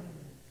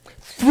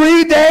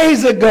 3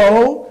 days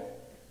ago,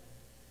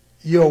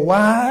 your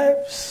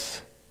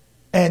wives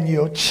and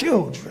your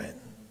children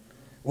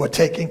were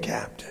taken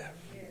captive.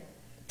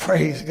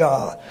 Praise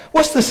God.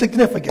 What's the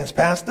significance,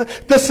 Pastor?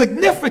 The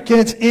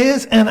significance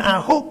is, and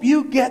I hope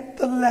you get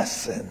the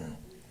lesson,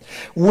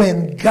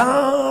 when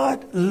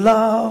God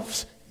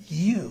loves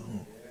you,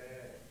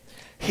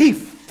 he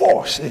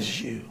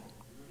forces you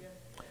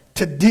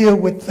to deal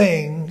with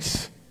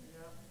things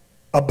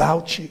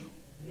about you.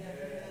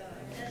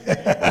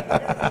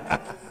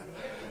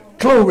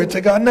 Glory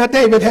to God. Now,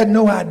 David had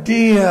no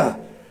idea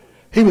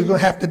he was going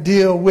to have to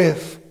deal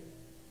with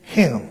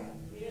him.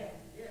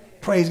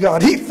 Praise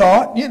God. He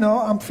thought,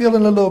 I'm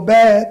feeling a little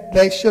bad.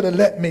 They should have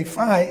let me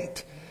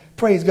fight.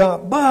 Praise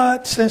God.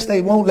 But since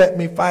they won't let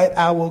me fight,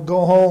 I will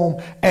go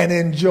home and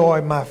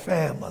enjoy my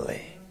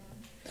family.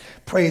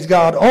 Praise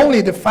God.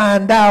 Only to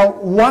find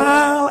out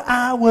while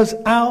I was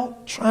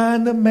out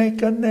trying to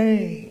make a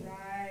name,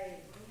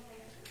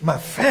 my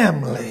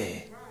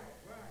family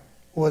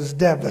was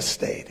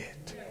devastated.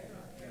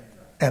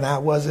 And I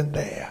wasn't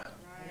there.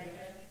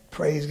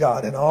 Praise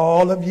God. And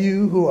all of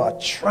you who are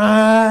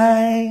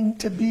trying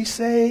to be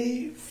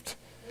saved,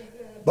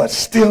 but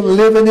still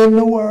living in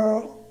the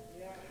world,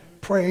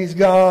 praise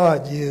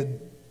God, you're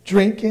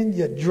drinking,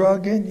 you're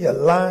drugging, you're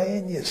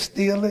lying, you're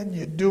stealing,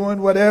 you're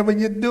doing whatever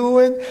you're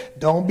doing.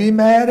 Don't be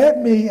mad at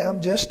me.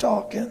 I'm just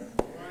talking.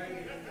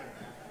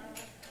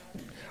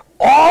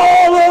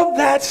 All of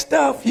that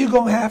stuff you're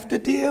going to have to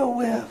deal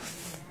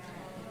with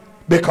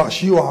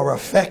because you are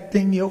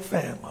affecting your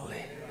family.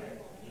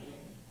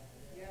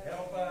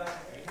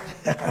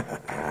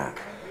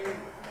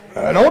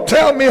 Don't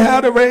tell me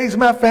how to raise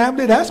my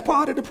family. That's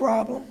part of the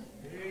problem.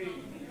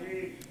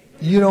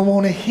 You don't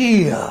want to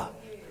hear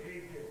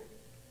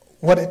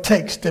what it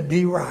takes to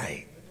be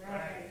right.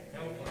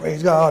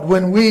 Praise God.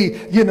 When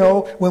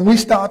we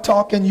start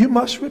talking, you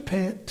must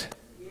repent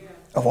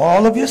of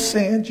all of your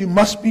sins. You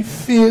must be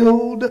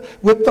filled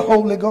with the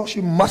Holy Ghost.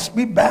 You must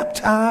be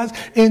baptized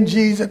in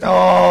Jesus.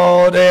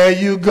 Oh, there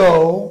you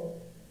go.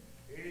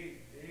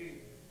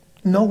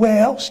 Nowhere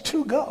else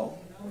to go.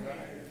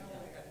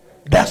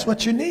 That's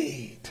what you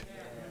need.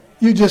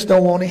 You just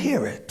don't want to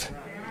hear it.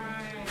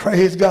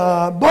 Praise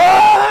God.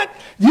 But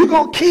you're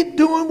going to keep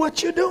doing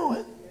what you're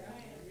doing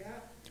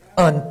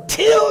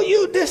until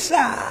you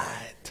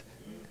decide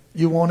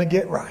you want to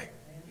get right.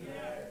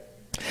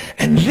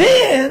 And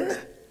then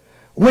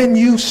when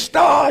you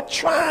start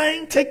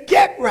trying to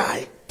get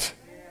right,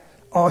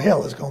 all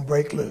hell is going to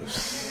break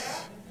loose.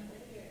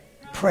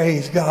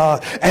 Praise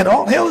God. And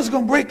all hell is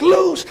going to break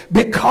loose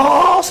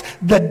because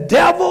the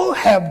devil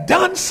have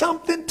done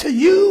something to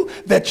you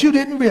that you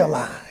didn't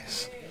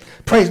realize.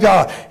 Praise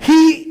God.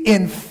 He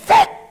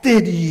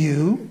infected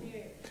you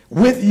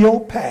with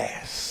your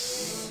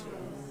past.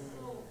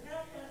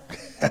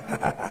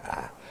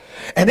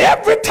 And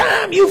every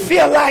time you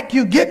feel like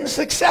you're getting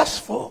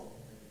successful,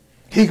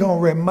 he's going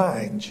to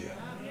remind you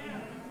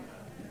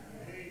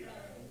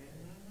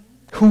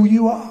who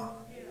you are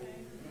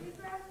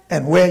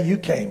and where you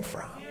came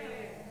from.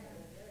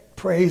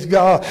 Praise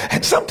God.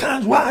 And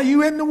sometimes while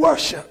you're in the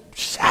worship,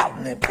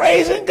 shouting and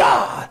praising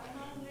God,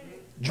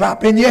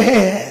 dropping your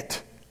head,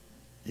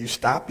 you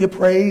stop your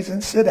praise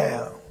and sit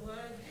down.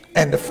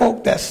 And the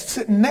folk that's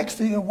sitting next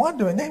to you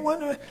wondering, they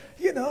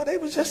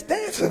was just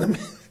dancing.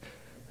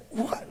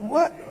 What?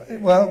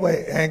 Well,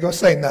 wait, I ain't going to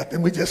say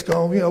nothing. We just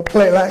going to,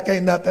 play like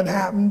ain't nothing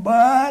happened.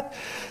 But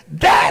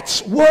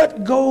that's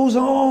what goes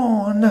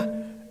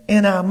on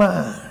in our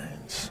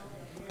minds.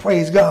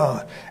 Praise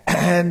God.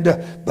 And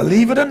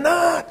believe it or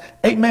not,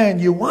 amen,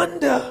 you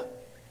wonder,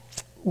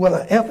 will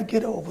I ever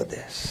get over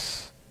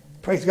this?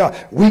 Praise God.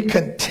 We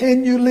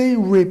continually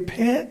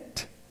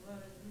repent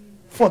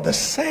for the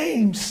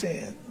same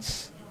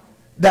sins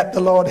that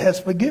the Lord has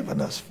forgiven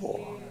us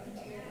for.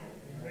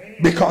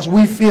 Because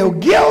we feel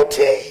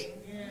guilty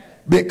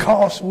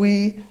because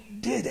we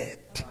did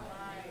it.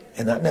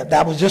 And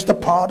that was just a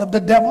part of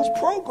the devil's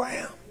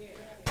program.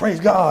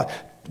 Praise God.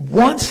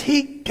 Once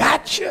he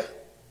got you,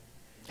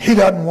 he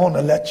doesn't want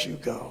to let you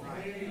go.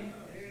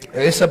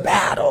 It's a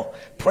battle.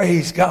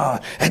 Praise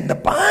God. And the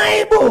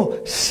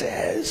Bible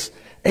says,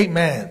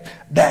 amen,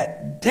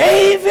 that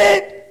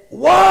David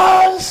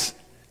was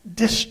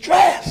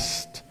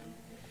distressed.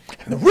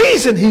 And the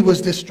reason he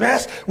was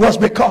distressed was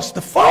because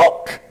the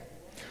folk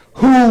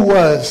who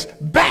was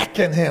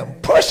backing him,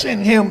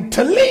 pushing him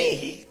to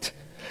lead,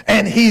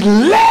 and he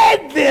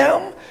led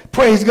them,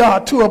 praise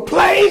God, to a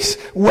place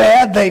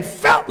where they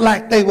felt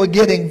like they were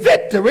getting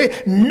victory,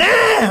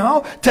 now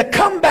to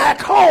come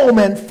back home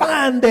and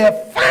find their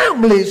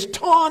families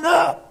torn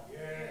up.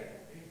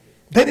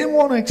 They didn't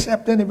want to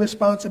accept any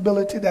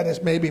responsibility that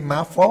it's maybe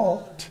my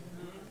fault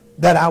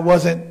that I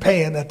wasn't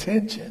paying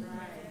attention.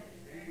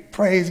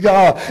 Praise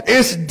God.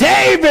 It's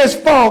David's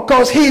fault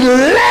because he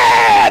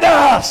led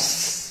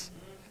us.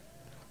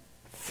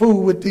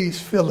 Fool with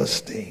these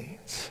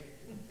Philistines.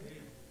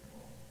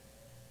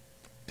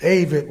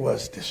 David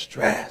was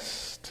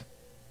distressed,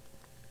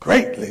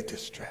 greatly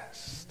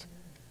distressed,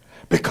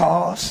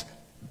 because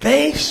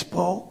they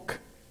spoke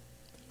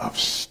of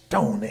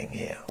stoning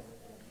him.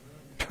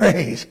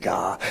 Praise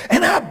God.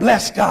 And I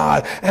bless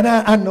God. And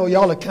I know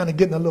y'all are kind of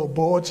getting a little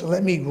bored, so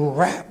let me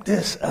wrap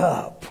this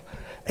up.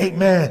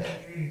 Amen.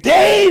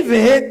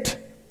 David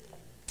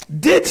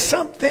did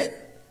something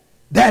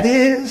that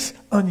is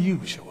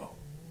unusual.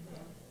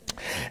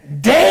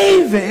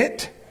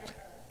 David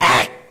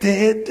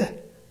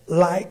acted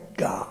like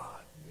God.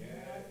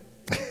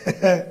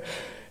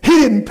 He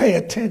didn't pay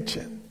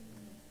attention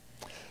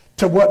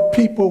to what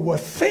people were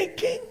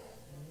thinking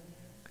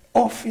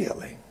or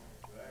feeling.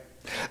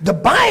 The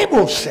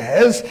Bible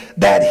says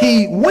that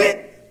he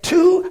went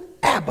to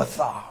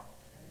Abiathar,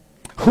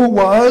 who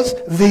was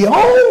the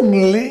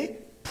only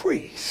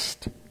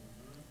priest.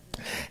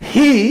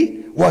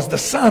 He was the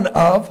son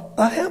of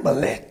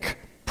Ahimelech,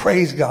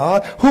 praise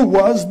God, who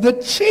was the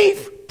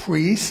chief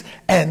priest,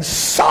 and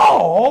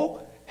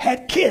Saul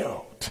had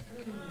killed.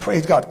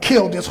 Praise God,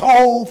 killed his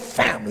whole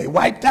family,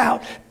 wiped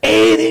out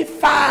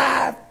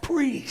 85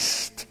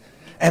 priests.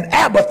 And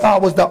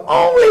Abiathar was the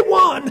only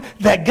one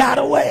that got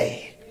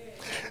away.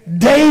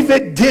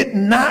 David did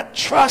not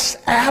trust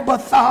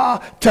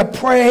Abiathar to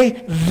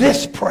pray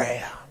this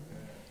prayer.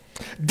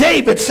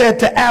 David said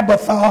to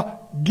Abiathar,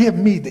 give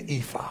me the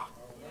ephod.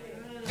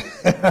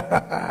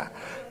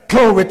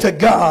 Glory to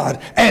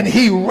God. And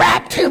he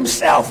wrapped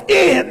himself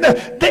in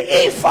the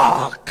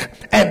ephod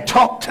and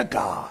talked to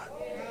God.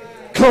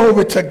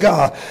 Glory to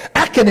God.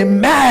 I can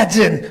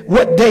imagine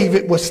what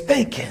David was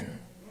thinking.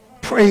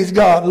 Praise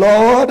God.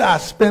 Lord, I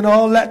spent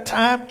all that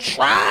time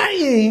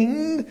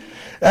trying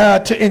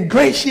to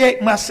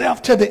ingratiate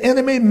myself to the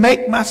enemy,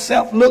 make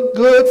myself look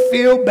good,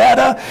 feel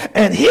better,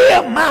 and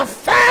here my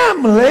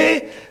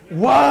family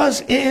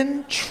was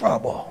in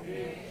trouble.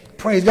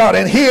 Praise God.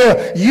 And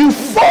here you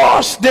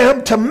forced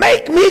them to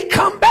make me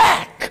come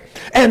back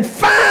and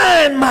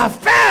find my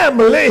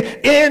family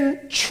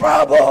in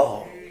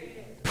trouble.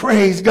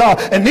 Praise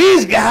God. And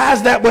these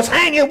guys that was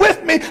hanging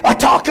with me are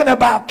talking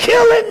about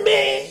killing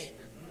me.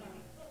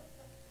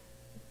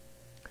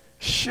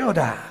 Should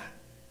I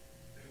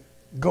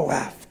go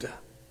after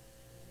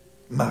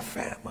my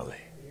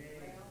family?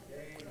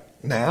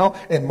 Now,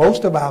 in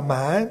most of our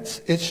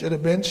minds, it should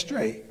have been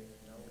straight.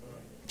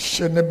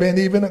 Shouldn't have been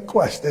even a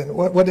question.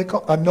 What they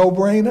call a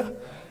no-brainer?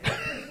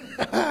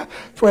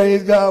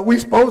 Praise God. We're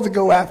supposed to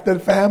go after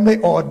the family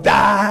or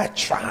die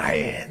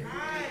trying.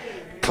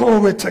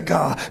 Glory to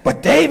God.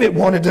 But David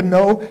wanted to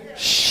know,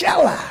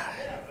 shall I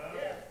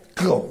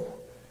go?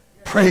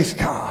 Praise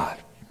God.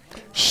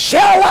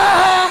 Shall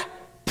I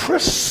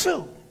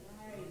pursue?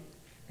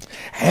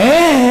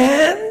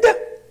 And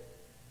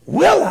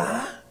will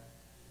I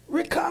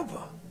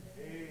recover?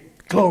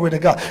 Glory to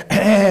God.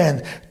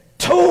 And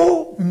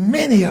too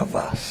many of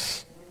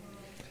us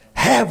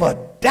have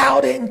a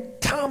doubting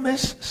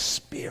Thomas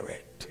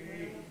spirit.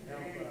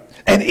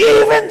 And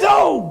even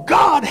though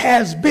God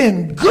has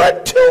been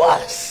good to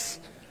us,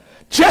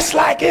 just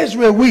like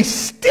Israel, we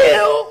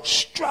still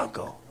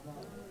struggle.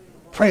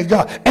 Praise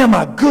God. Am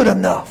I good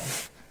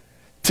enough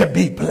to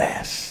be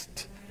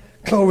blessed?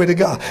 Glory to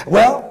God.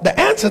 Well, the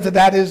answer to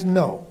that is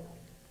no.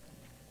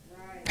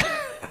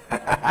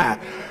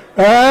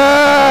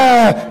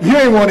 You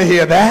ain't want to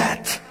hear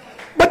that.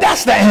 But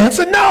that's the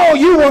answer. No,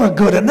 you weren't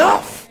good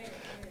enough.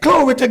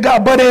 Glory to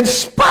God. But in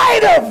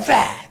spite of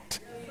that,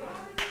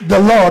 the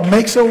Lord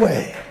makes a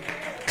way.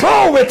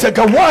 Glory to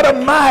God. What a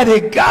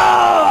mighty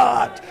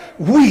God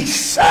we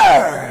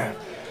serve.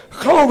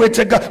 Glory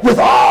to God. With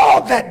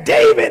all that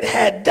David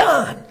had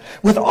done,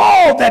 with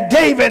all that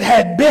David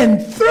had been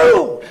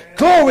through,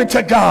 glory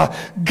to God,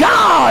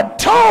 God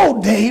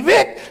told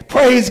David,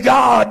 praise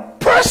God,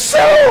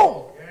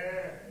 pursue.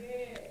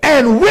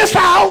 And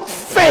without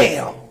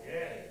fail,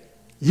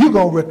 you're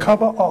going to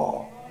recover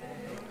all.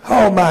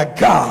 Oh my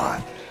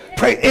God.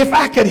 Pray, if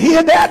I could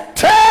hear that,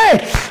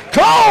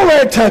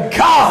 glory to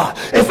God.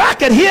 If I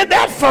could hear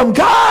that from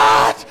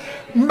God,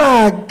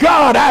 my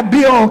God, I'd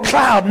be on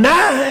cloud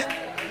 9.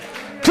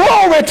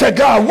 Glory to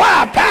God.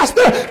 Why,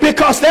 Pastor?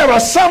 Because there are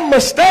some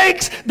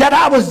mistakes that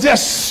I was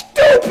just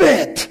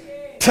stupid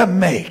to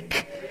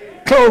make.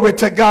 Glory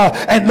to God.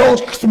 And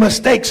those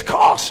mistakes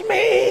cost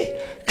me.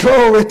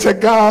 Glory to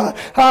God.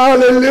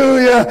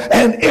 Hallelujah.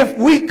 And if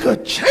we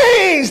could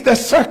change the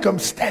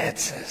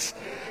circumstances,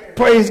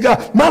 praise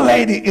God. My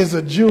lady is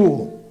a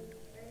jewel.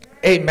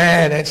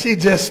 Amen. And she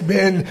just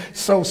been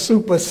so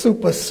super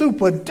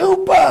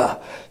duper.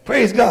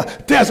 Praise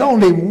God. There's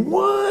only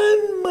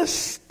one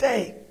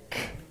mistake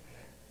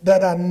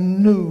that I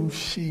knew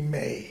she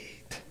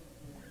made.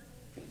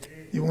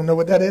 You want to know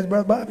what that is,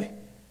 Brother Bobby?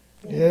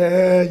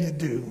 Yeah, you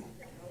do.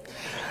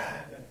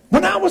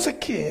 When I was a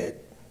kid,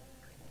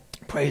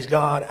 praise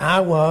God, I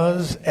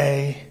was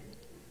a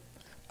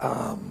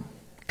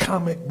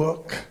comic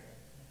book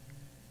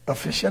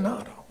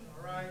aficionado.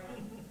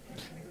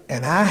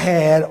 And I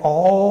had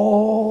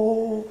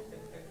all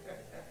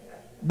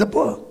the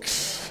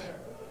books,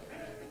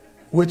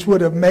 which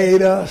would have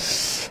made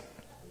us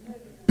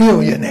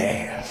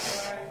billionaires.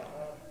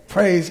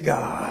 Praise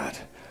God.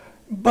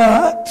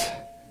 But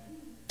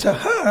to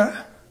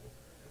her,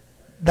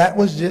 that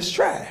was just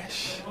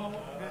trash.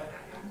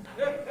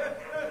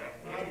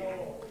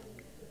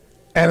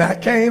 And I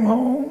came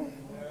home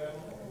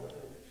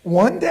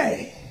one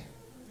day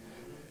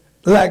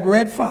like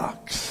Red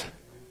Fox.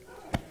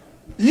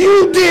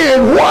 You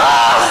did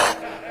what?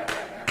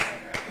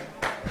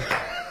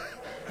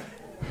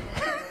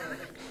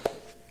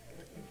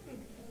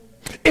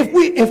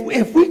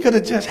 If we could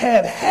have just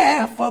had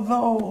half of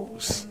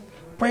those,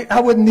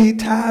 I wouldn't need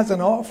tithes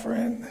and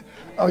offering.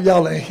 Oh,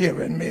 y'all ain't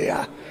hearing me.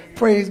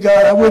 Praise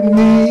God. I wouldn't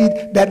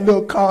need that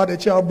little car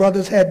that y'all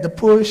brothers had to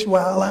push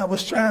while I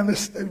was trying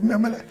to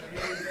remember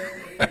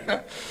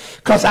that.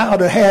 because I would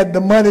have had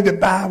the money to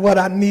buy what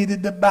I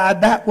needed to buy.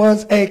 That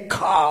was a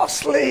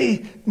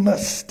costly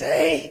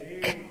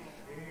mistake.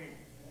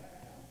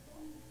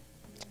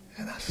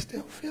 And I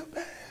still feel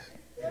bad.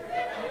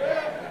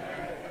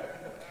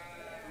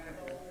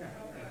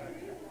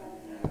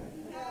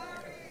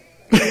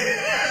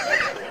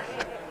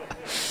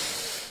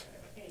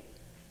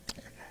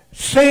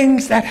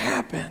 Things that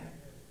happen,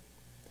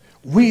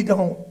 we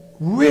don't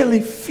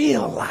really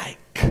feel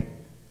like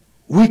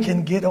we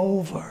can get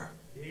over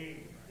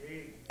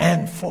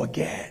and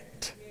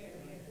forget.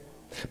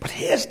 But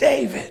here's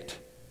David,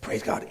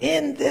 praise God,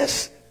 in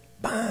this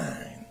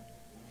bind.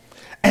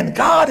 And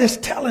God is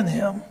telling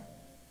him,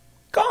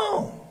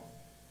 go.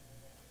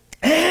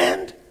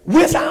 And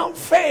without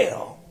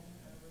fail,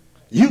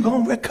 you're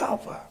going to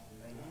recover.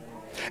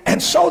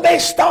 And so they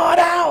start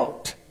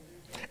out.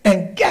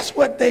 And guess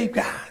what they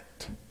got?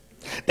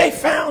 They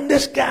found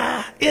this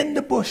guy in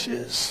the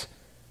bushes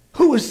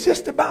who was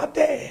just about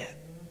dead.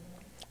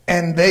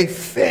 And they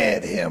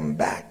fed him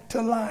back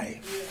to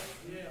life.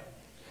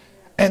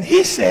 And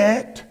he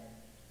said,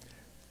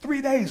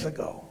 3 days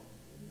ago,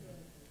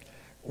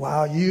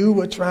 while you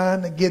were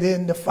trying to get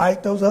in to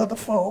fight those other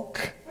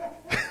folk,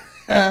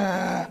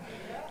 my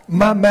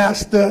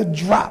master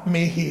dropped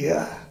me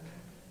here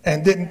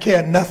and didn't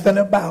care nothing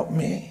about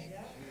me.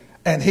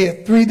 And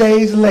here 3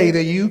 days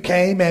later, you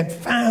came and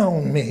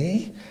found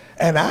me,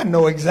 and I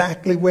know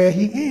exactly where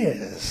he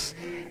is.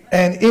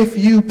 And if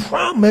you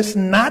promise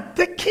not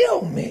to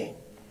kill me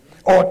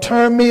or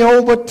turn me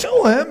over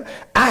to him,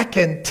 I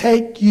can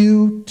take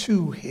you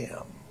to him.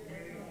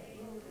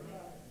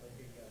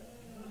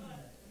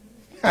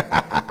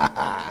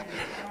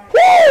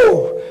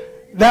 Woo!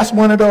 That's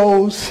one of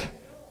those,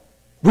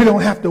 we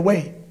don't have to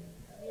wait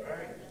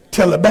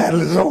till the battle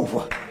is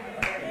over.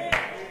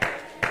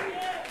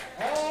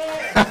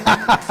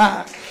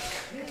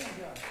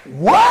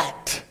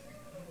 What?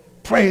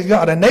 Praise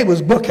God. And they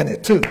was booking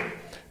it too.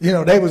 You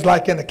know, they was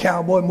like in a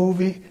cowboy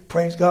movie.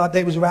 Praise God.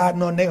 They was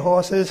riding on their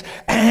horses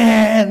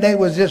and they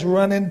was just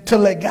running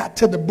till they got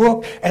to the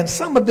brook. And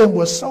some of them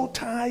were so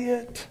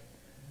tired.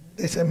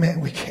 They said, man,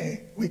 we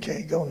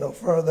can't go no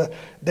further.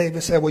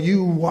 David said, well,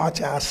 you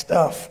watch our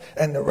stuff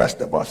and the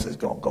rest of us is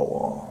going to go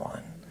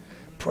on.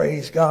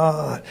 Praise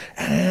God.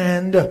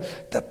 And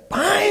the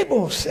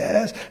Bible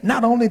says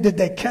not only did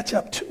they catch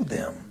up to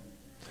them,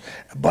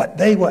 but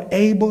they were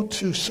able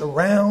to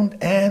surround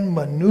and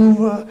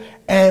maneuver,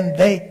 and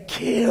they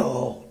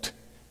killed,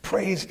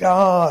 praise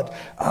God,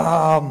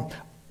 all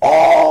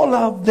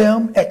of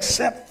them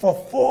except for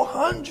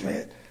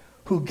 400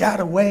 who got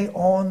away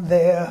on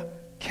their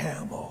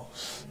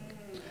camels.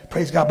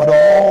 Praise God. But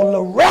all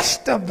the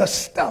rest of the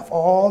stuff,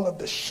 all of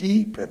the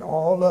sheep and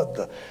all of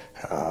the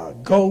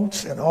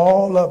goats and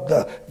all of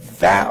the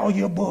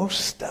valuable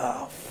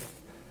stuff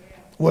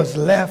was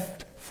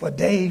left for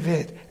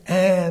David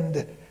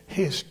and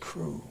his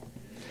crew.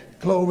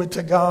 Glory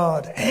to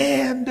God.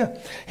 And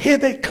here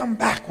they come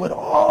back with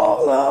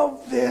all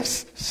of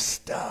this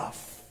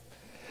stuff.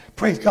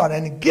 Praise God.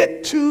 And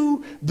get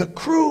to the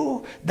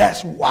crew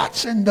that's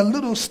watching the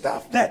little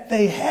stuff that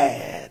they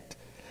had.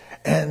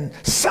 And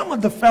some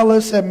of the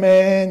fellas said,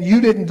 man,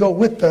 you didn't go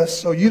with us,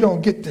 so you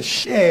don't get to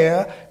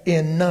share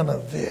in none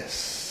of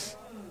this.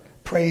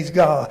 Praise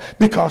God.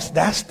 Because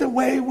that's the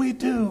way we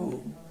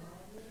do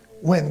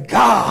when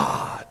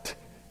God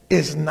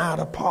is not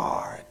a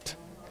part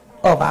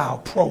of our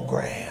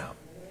program.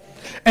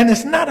 And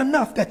it's not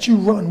enough that you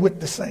run with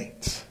the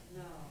saints,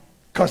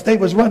 because they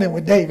was running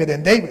with David,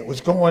 and David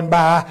was going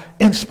by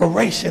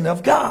inspiration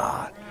of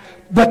God,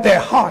 but their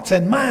hearts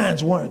and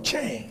minds weren't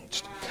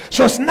changed.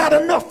 So it's not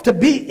enough to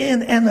be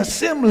in an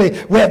assembly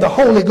where the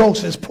Holy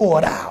Ghost is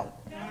poured out.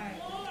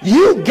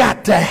 You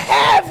got to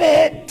have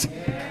it,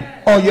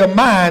 or your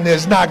mind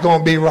is not going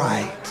to be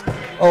right.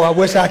 Oh, I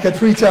wish I could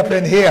preach up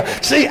in here.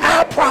 See,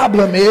 our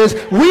problem is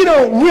we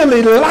don't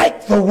really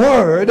like the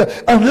word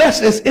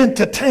unless it's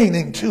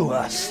entertaining to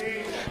us.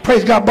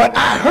 Praise God. But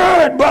I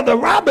heard Brother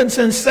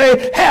Robinson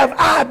say, have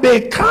I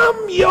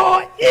become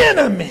your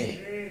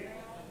enemy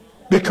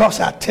because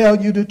I tell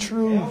you the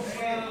truth?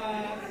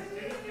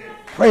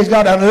 Praise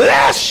God.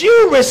 Unless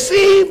you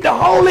receive the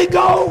Holy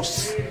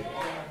Ghost,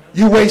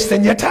 you're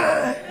wasting your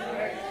time.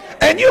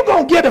 And you're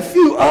going to get a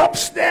few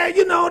ups there.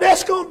 You know,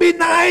 that's going to be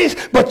nice.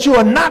 But you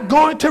are not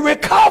going to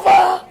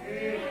recover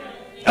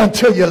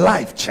until your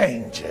life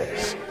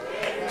changes.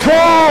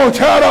 Oh,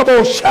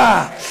 terrible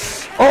shot.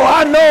 Oh,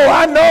 I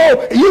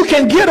know. You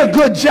can get a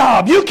good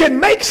job. You can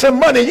make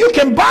some money. You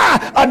can buy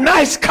a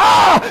nice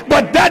car.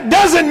 But that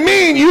doesn't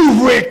mean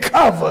you've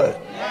recovered.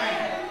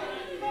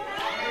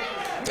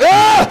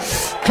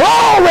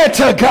 Glory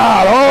to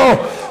God.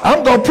 Oh,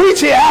 I'm going to preach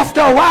here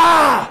after a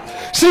while.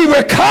 See,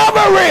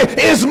 recovery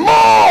is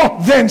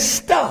more than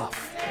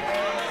stuff.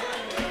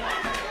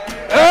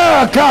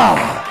 Oh,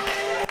 God.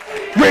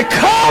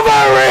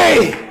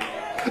 Recovery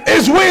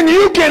is when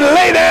you can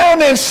lay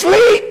down and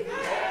sleep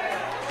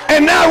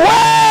and not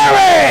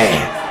worry.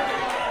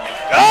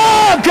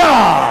 Oh,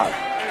 God.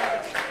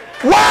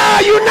 Why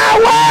are you not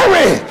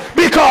worried?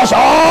 Because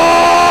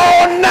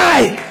all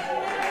night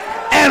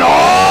And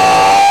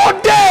all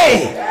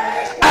day,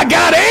 I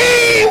got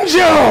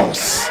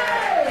angels.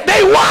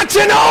 They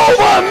watching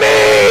over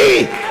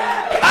me.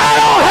 I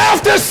don't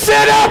have to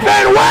sit up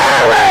and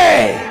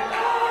worry.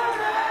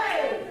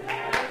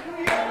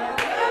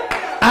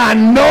 I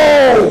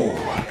know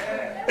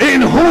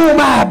in whom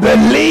I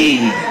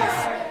believe.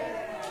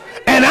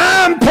 And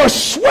I'm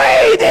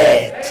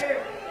persuaded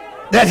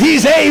that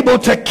he's able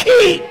to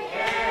keep.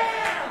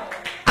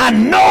 I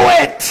know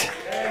it.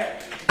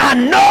 I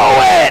know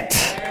it.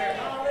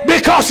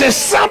 Because there's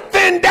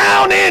something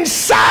down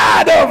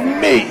inside of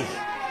me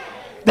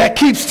that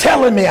keeps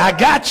telling me, I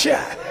got you.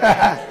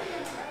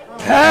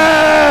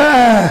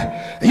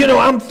 You know,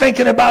 I'm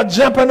thinking about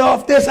jumping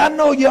off this. I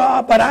know you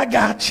are, but I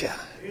got you.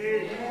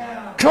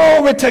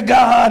 Glory to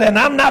God. And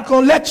I'm not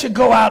going to let you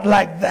go out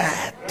like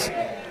that.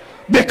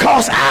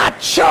 Because I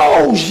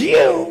chose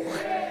you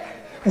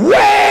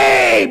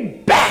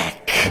way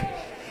back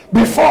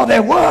before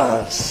there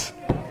was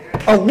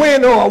a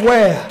when or a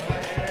where.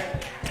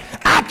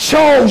 I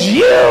chose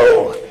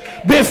you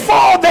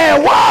before there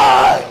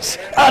was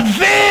a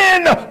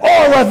then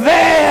or a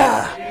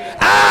there.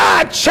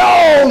 I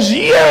chose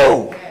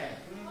you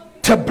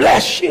to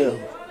bless you.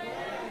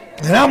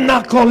 And I'm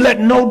not going to let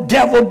no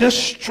devil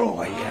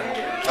destroy you.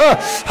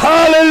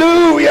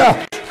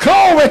 Hallelujah.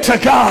 Glory to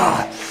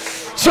God.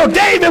 So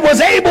David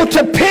was able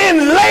to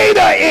pen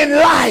later in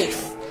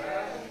life,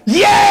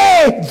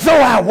 yea,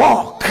 though I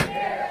walk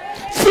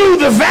through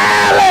the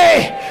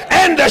valley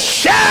and the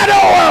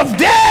shadow of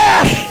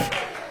death,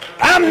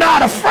 I'm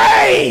not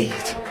afraid.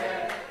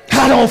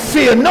 I don't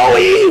fear no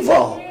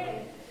evil,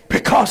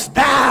 because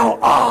thou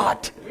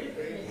art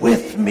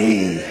with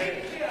me.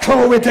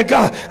 Glory to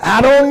God. I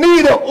don't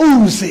need a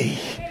Uzi.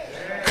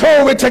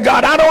 Glory to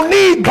God. I don't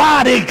need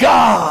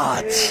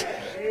bodyguards.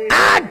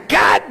 I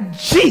got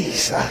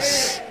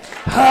Jesus.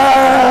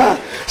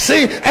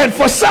 See, and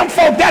for some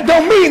folk that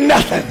don't mean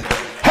nothing.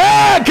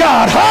 Hey,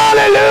 God,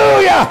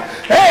 hallelujah.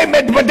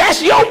 Amen. But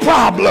that's your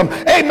problem.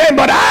 Amen.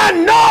 But I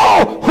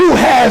know who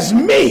has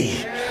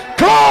me.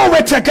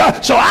 Glory to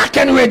God. So I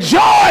can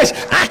rejoice.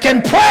 I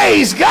can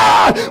praise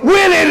God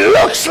when it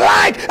looks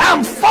like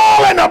I'm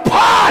falling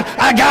apart.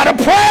 I gotta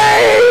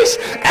praise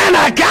and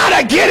I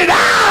gotta get it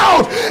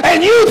out.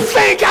 And you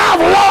think I've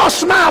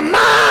lost my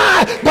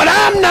mind, but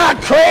I'm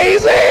not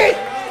crazy.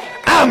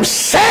 I'm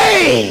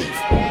saved,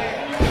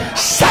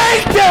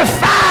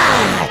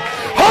 sanctified,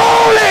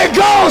 Holy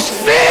Ghost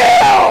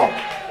filled.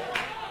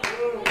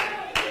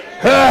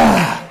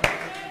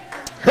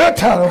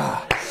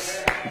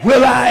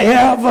 Will I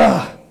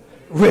ever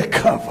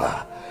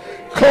recover?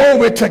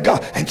 Glory to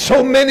God. And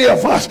so many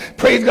of us,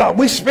 praise God,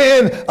 we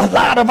spend a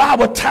lot of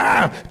our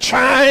time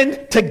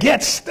trying to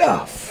get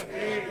stuff.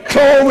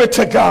 Glory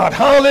to God.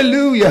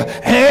 Hallelujah.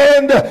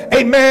 And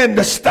amen,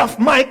 the stuff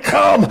might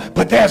come,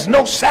 but there's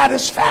no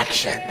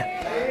satisfaction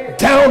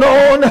down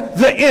on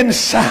the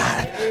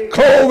inside.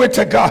 Glory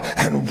to God.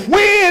 And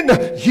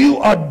when you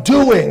are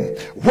doing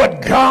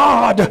what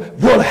God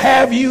will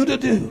have you to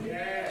do,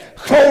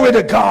 glory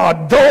to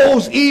God,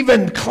 those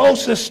even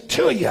closest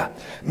to you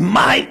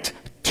might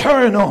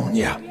turn on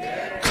you.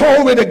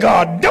 Glory to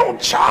God. Don't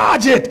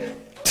charge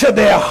it to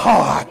their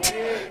heart.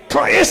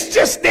 It's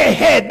just their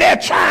head. They're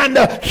trying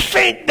to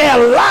think their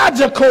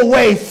logical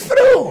way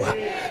through.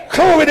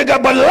 Glory to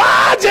God. But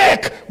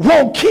logic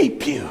won't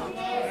keep you.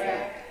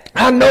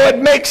 I know it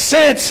makes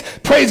sense,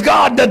 praise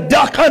God, to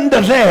duck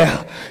under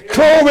there.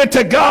 Glory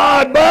to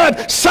God.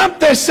 But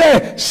something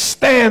said,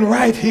 stand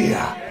right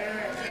here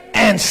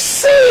and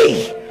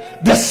see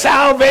the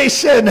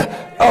salvation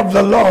of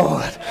the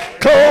Lord.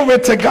 Glory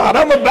to God.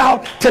 I'm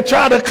about to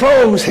try to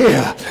close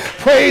here.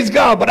 Praise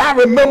God. But I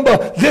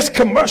remember this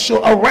commercial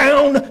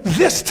around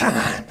this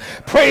time.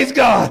 Praise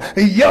God.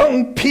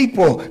 Young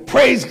people,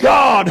 praise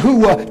God, who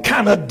were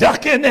kind of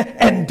ducking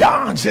and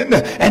dodging,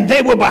 and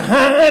they were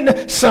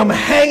behind some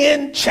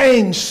hanging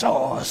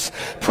chainsaws.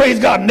 Praise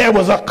God. And there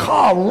was a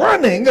car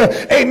running,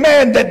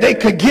 amen, that they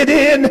could get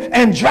in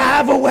and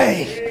drive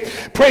away.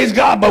 Praise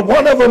God. But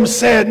one of them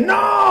said,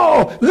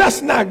 no,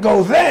 let's not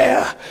go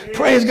there.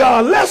 Praise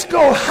God. Let's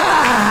go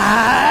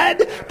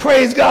hide,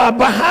 praise God,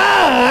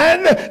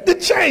 behind the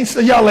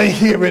chainsaw. Y'all ain't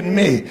hearing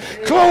me.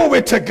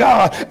 Glory to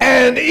God.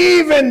 And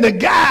even the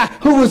guy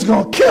who was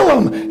going to kill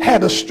him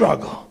had a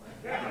struggle.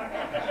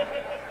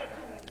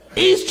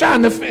 He's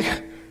trying to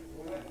figure,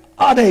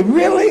 are they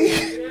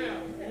really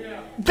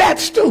that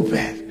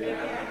stupid?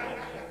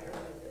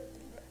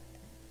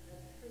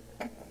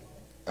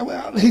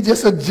 Well, he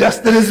just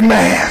adjusted his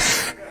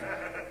mask,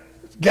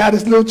 got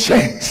his little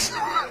chains,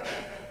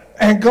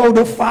 and go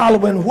to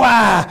following.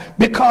 Why?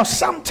 Because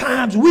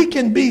sometimes we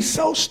can be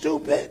so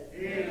stupid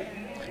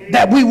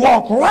that we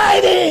walk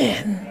right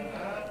in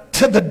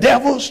to the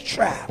devil's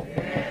trap.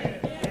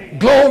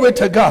 Glory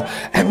to God.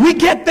 And we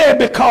get there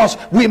because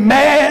we're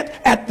mad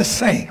at the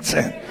saints.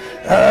 And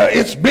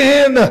it's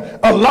been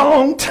a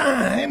long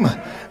time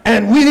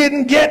and we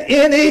didn't get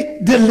any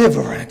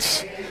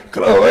deliverance.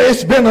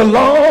 It's been a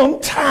long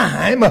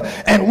time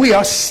and we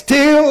are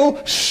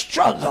still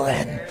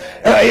struggling.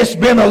 It's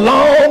been a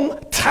long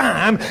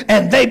time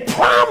and they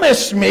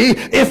promised me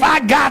if I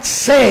got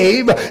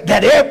saved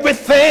that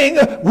everything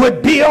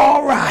would be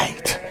all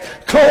right.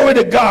 Glory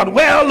to God.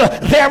 Well,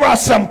 there are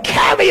some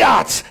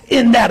caveats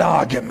in that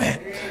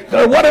argument.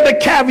 What are the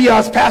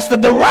caveats, Pastor?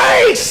 The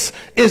race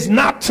is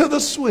not to the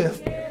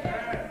swift,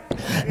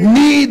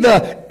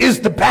 neither is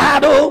the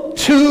battle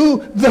to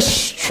the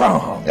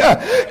strong.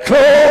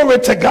 Glory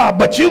to God.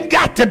 But you've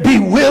got to be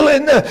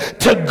willing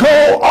to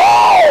go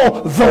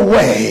all the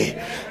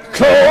way.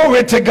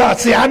 Glory to God.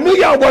 See, I knew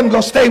y'all wasn't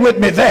going to stay with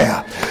me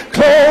there.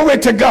 Glory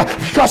to God.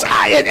 Because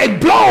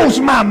it blows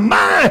my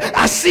mind.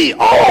 I see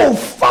old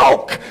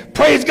folk,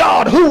 praise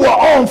God, who were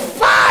on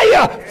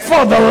fire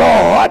for the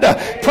Lord.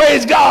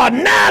 Praise God.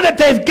 Now that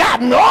they've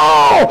gotten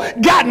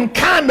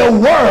kind of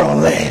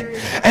worldly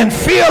and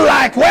feel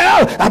like,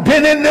 well, I've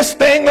been in this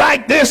thing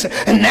like this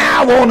and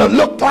now I want to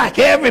look like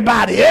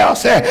everybody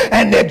else.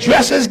 And their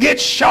dresses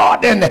get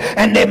short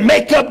and their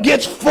makeup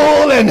gets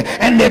full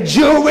and their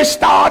jewelry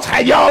starts.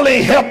 Y'all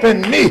ain't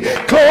helping me.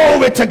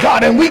 Glory to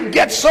God. And we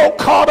get so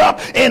caught up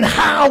in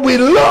how we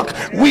look,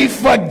 we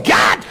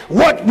forgot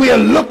what we're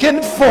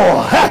looking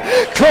for.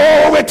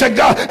 Glory to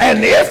God.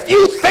 And if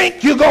you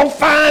think you're going to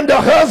find a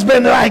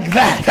husband like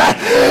that,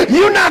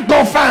 you're not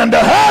going to find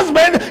a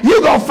husband,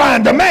 you're going to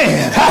find a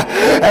man.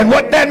 And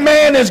what that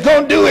man is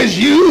going to do is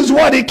use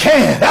what he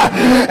can.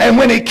 And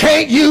when he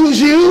can't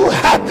use you,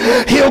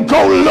 he'll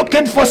go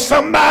looking for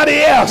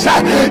somebody else.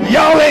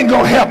 Y'all ain't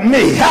going to help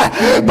me.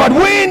 But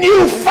when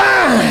you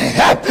find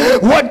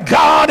what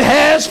God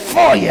has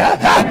for you,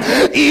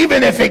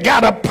 even if it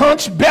got a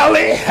punch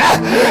belly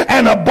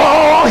and a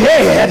bald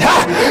head,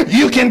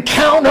 you can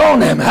count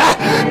on him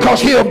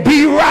because he'll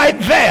be right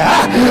there.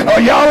 Or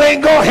y'all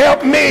ain't gonna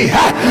help me.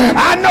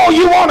 I know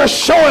you want to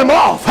show him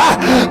off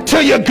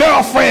to your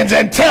girlfriends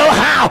and tell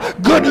how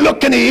good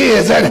looking he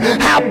is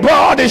and how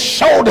broad his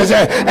shoulders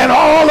and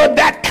all of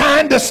that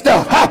kind of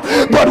stuff.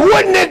 But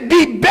wouldn't it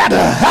be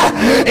better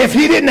if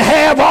he didn't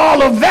have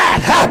all of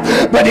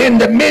that, but in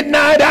the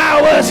midnight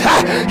hours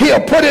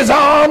he'll put his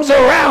arms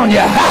around you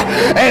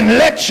and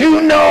let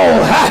you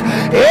know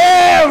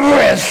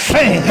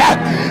everything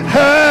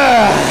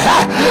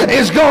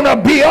is gonna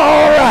be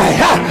all right.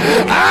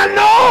 I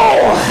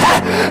know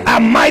I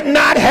might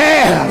not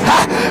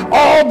have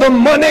all the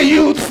money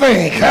you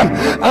think, and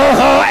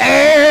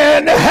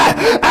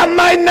I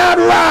might not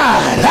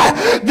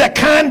ride the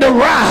kind of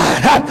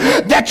ride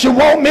that you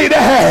want me to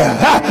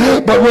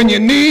have, but when you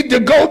need to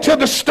go to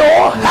the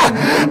store,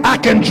 I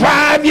can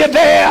drive you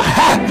there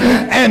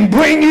and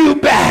bring you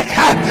back,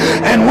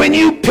 and when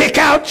you pick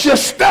out your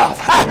stuff,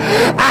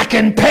 I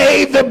can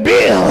pay the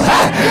bill.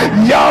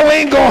 Y'all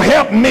ain't gonna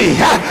help me.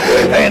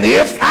 And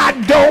if I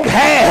don't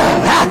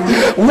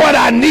have what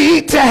I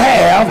need to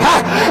have,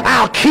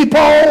 I'll keep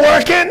on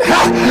working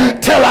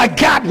till I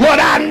got what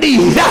I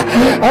need.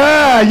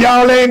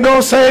 Y'all ain't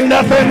gonna say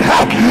nothing.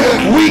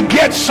 We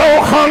get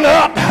so hung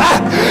up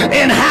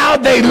in how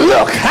they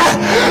look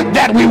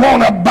that we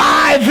want to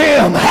buy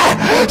them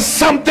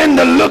something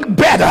to look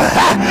better.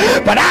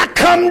 But I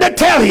come to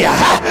tell you,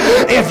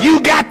 if you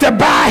got to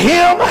buy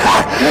him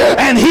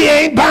and he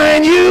ain't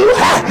buying you,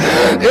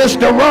 it's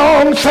the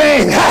wrong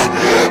thing.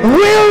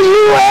 Will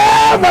you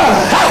ever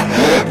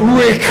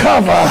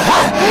recover?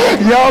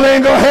 Y'all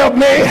ain't gonna help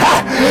me.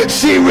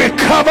 See,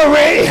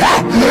 recovery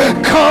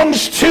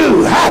comes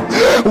to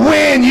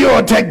when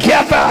you're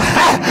together,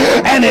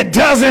 and it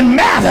doesn't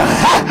matter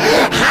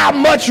how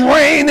much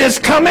rain is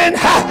coming,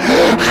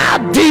 how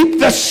deep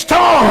the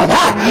storm,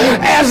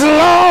 as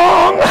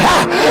long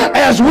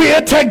as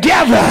we're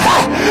together,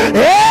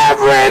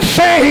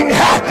 everything,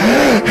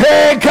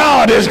 hey,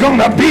 God, is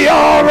gonna be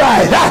all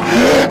right.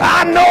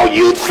 I know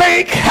you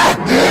think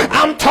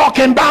I'm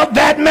talking about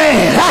that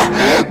man,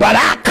 but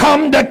I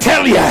come to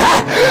tell you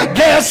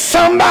there's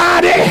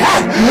somebody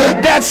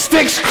that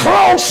sticks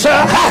closer.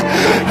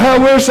 I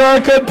wish I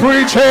could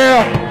preach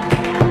here.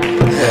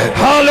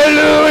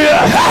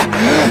 Hallelujah.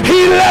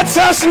 He lets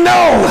us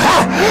know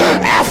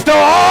after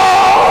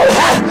all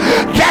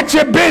that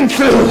you've been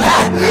through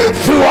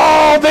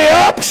all the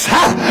ups,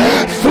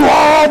 through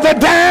all the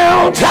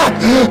downs,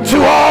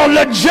 through all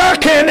the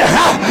jerking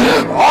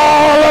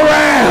all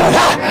around,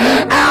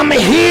 I'm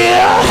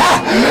here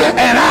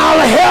and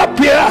I'll help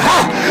you.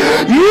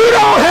 You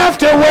don't have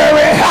to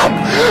worry.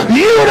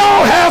 You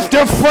don't have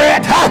to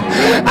fret.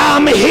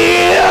 I'm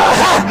here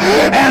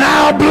and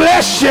I'll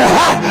bless you.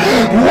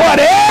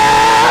 Whatever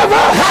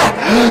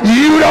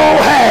you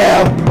don't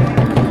have,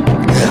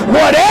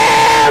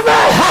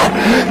 whatever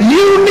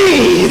you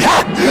need,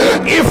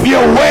 if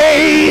your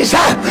ways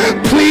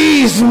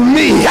please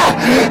me,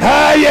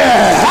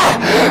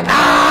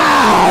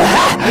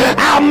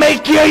 I'll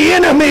make your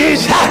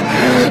enemies,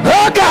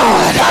 oh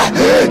God,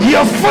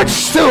 your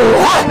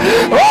footstool.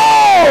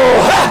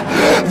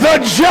 The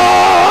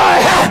joy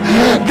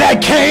that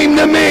came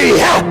to me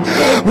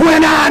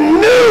when I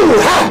knew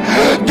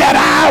that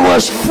I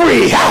was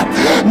free,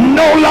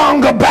 no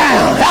longer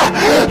bound.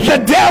 The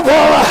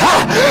devil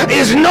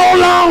is no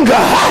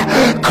longer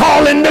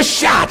calling the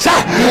shots.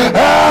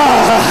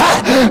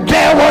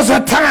 There was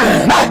a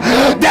time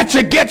that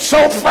you get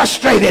so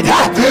frustrated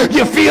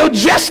you feel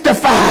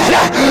justified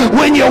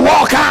when you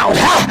walk out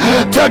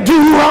to do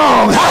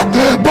wrong,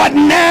 but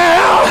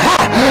now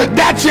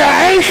that you're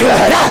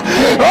anchored,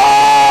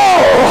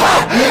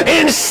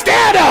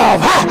 instead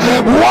of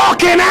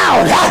walking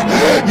out,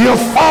 you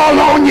fall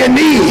on your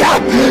knee.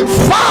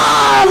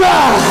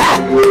 Father,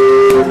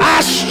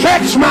 I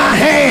stretch my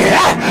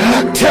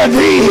hand to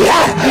thee.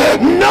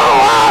 No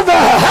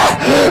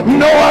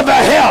other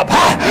help.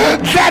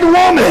 That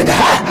woman,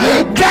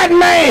 that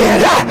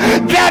man,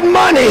 that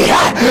money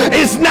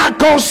is not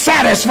going to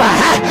satisfy.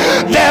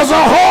 There's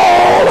a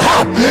hole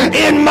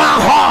in my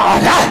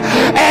heart,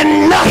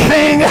 and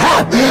nothing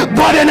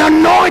but an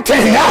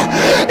anointing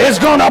is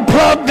going to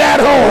plug that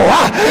hole.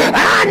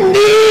 I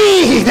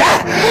need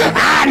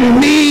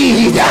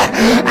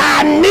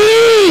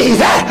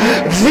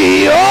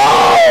thee. Oh,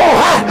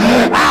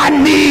 I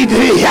need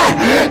thee.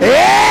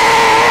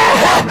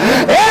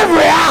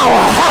 Every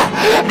hour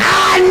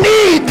I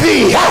need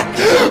thee.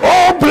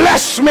 Oh,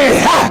 bless me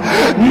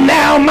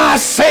now, my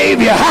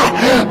Savior.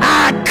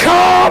 I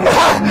come.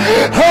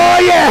 Oh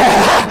yeah,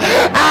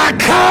 I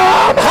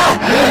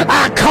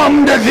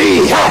come to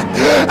thee.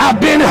 I've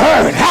been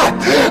hurt,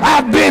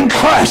 I've been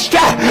crushed,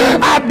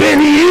 I've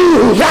been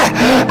used.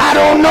 I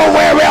don't know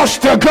where else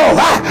to go.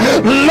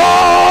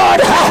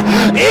 Lord,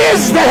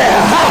 is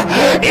there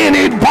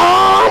any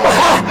balm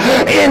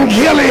in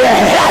Gilead?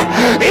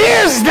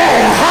 Is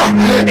there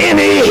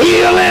any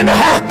healing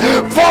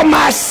for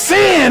my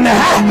sin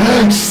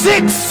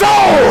sick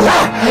soul?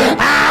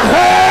 I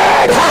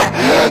heard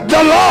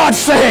the Lord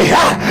say,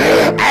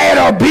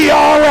 it'll be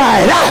all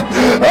right.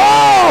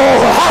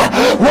 Oh,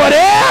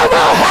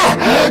 whatever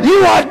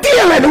you are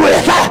dealing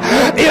with,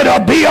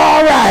 it'll be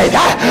all right.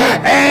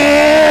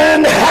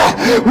 And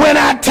when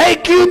I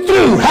take you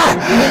through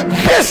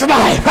this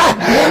life,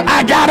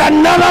 I got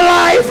another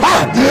life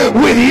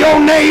with your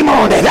name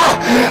on it.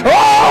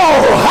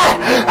 Oh,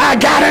 I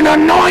got an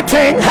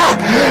anointing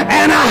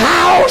and a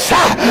house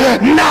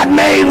not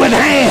made with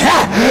hands.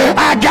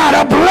 I got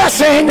a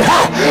blessing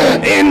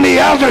in the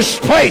other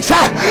place.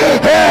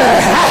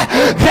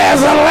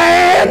 There's a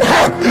land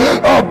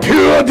of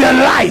pure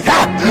delight,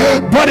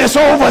 but it's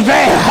over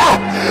there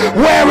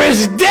where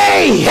it's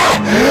day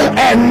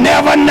and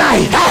never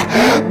night,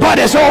 but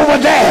it's over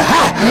there.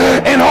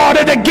 In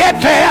order to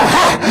get there,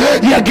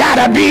 you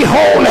gotta be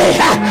holy.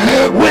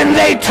 When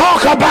they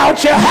talk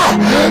about you,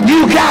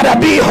 you gotta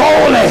be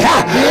holy.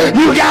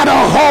 You gotta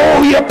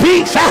hold your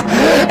peace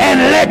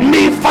and let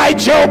me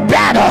fight your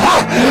battle.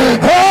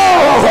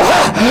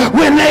 Oh,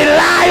 when they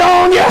lie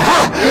on you,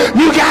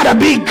 you gotta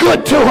be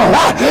good to them.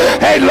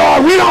 Hey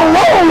Lord, we don't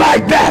roll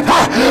like that.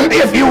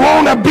 If you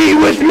want to be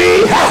with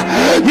me,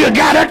 you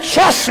gotta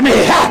trust me.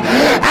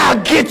 I'll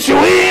get you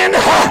in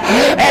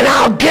and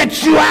I'll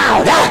get you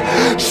out.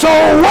 So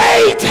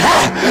wait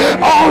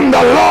on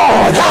the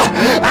Lord.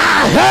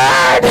 I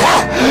heard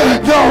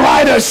the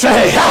writer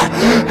say,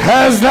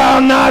 hast thou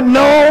not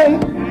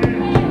known?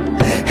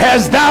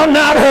 Hast thou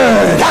not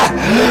heard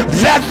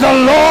that the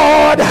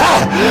Lord,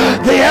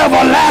 the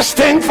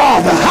everlasting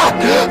Father,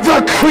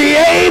 the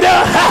creator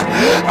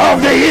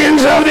of the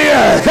ends of the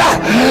earth,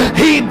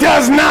 he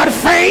does not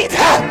faint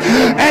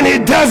and he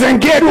doesn't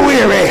get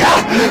weary.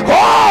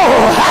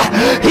 Oh,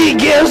 he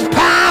gives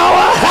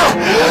power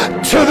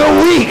to the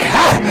weak,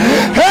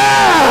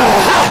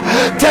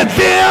 to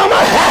them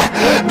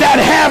that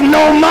have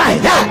no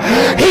might.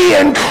 He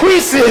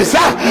increases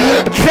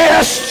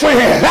their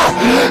strength.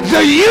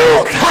 The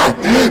youth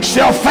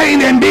shall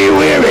faint and be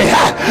weary.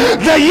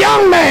 The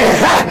young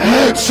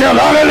man shall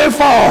utterly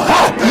fall.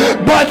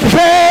 But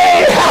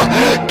they,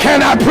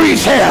 can I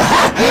preach here?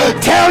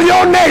 Tell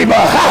your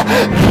neighbor,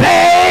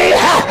 they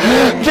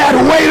that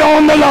wait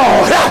on the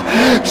Lord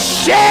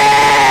shall,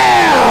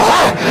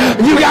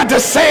 you got to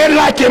say it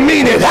like you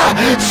mean it,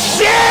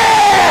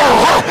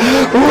 shall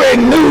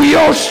renew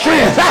your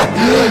strength.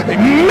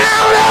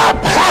 Mount up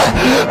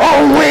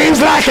on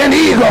wings like an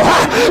eagle.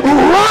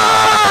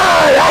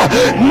 Run,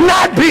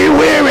 not be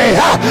weary.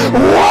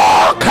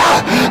 Walk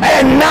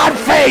and not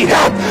faint.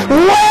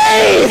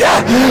 Wait.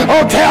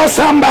 Oh, tell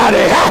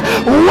somebody.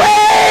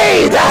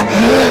 Wait.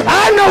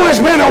 I know it's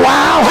been a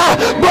while,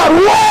 but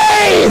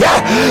wait.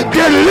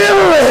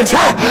 Deliverance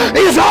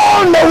is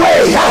on the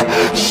way.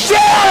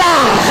 Shall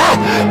I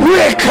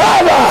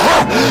recover?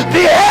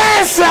 The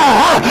answer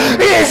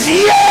is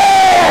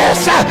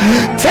yes.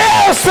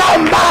 Tell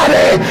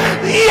somebody,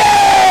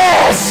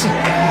 yes.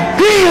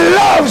 He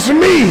loves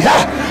me.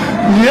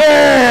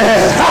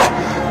 Yeah.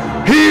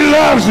 He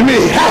loves me.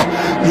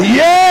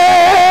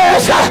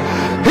 Yes.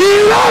 He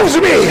loves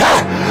me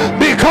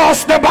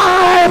because the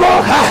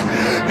Bible,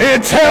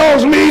 it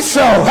tells me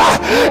so.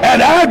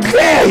 And I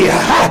dare you,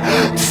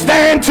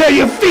 stand to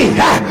your feet,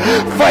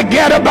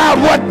 forget about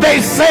what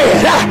they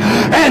said,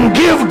 and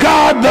give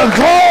God the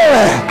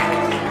glory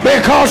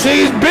because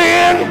he's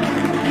been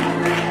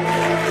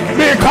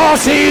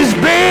Because he's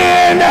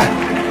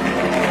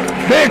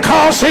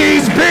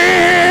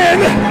been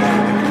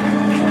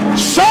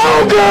so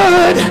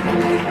good,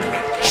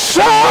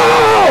 so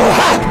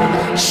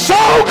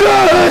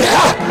good.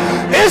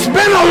 It's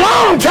been a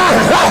long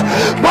time,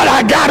 but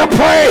I gotta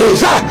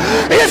praise.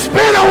 It's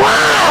been a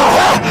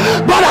while,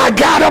 but I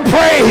gotta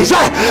praise.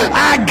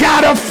 I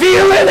gotta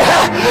feel it.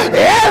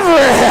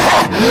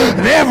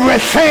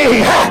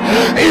 Everything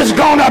is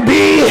gonna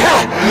be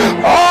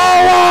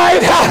all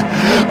right.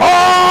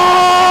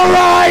 All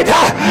right.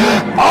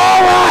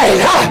 All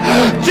right.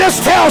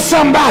 Just tell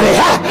somebody,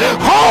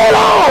 hold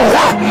on.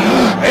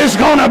 It's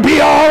gonna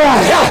be all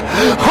right.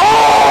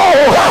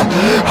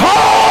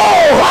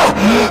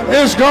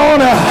 It's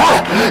gonna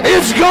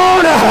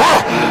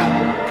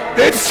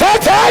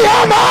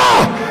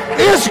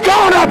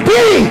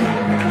be.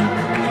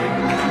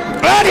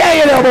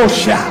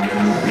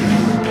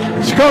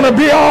 It's gonna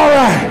be all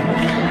right.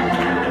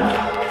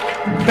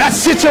 That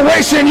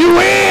situation you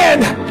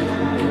in,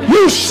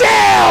 you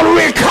shall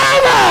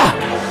recover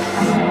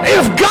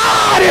if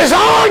God is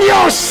on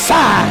your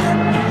side.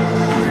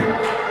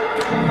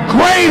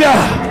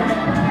 Greater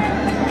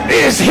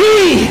is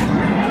he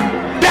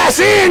that's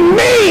in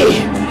me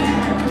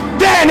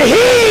than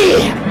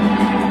he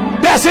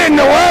that's in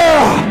the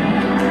world.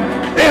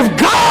 If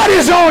God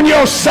is on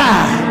your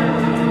side,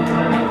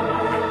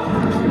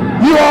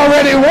 you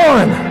already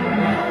won.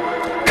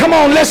 Come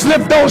on, let's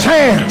lift those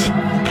hands.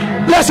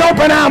 Let's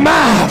open our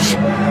mouths.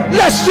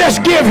 Let's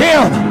just give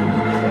him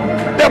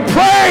the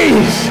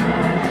praise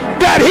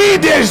that he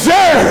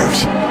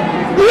deserves.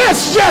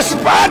 Let's just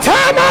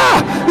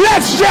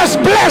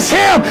bless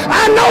him.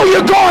 I know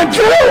you're going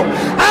through.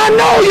 I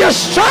know you're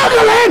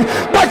struggling,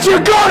 but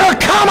you're gonna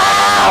come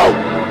out.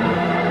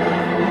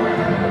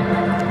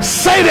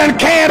 Satan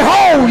can't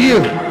hold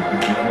you.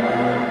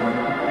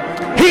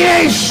 He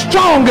ain't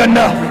strong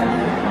enough.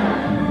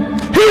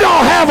 He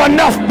don't have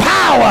enough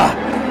power.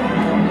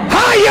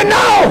 How you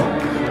know?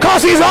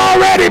 Because he's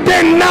already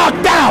been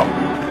knocked out.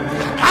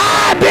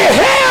 I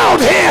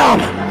beheld him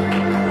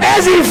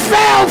as he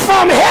fell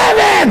from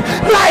heaven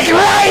like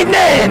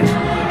lightning.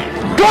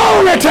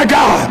 Glory to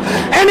God.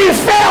 And he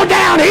fell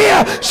down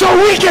here so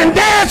we can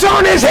dance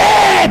on his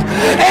head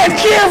and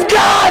give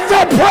God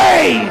the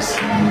praise.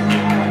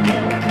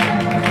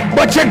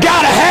 But you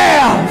gotta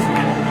have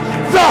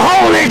the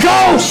Holy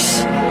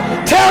Ghost.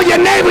 Tell your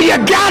neighbor you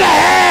gotta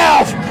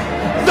have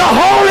the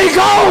Holy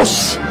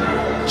Ghost.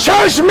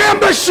 Church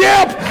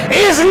membership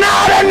is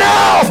not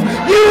enough.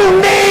 You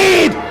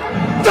need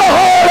the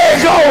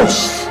Holy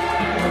Ghost.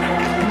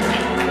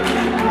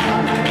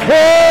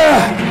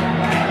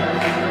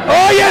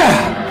 Oh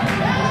yeah.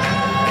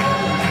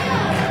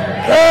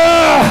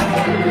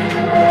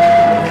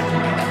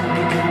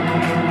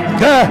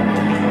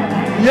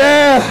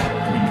 Yeah.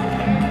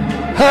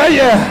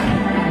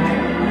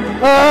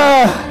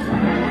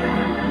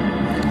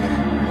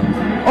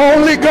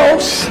 Holy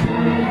Ghost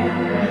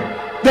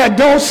that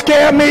don't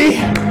scare me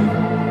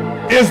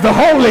is the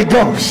Holy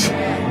Ghost.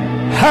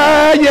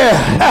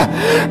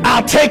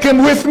 I'll take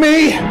him with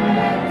me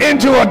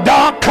into a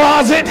dark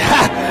closet,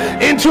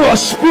 into a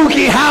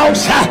spooky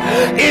house,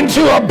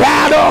 into a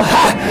battle.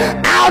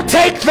 I'll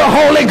take the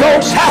Holy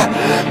Ghost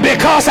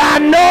because I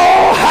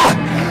know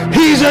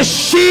he's a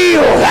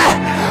shield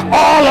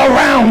all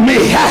around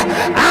me.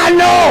 I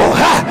know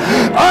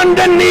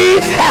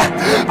underneath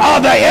are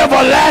the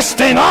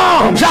everlasting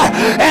arms,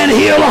 and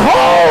he'll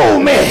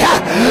hold me.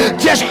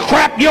 Just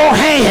clap your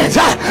hands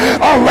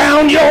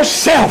around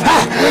yourself.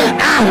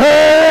 I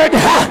heard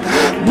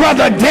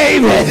Brother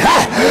David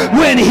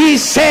when he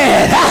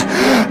said,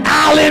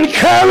 I'll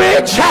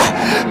encourage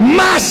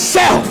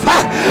myself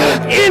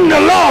in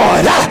the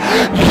Lord.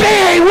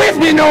 They ain't with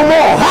me no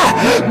more,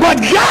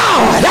 but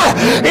God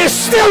is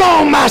still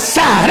on my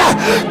side.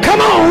 Come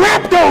on,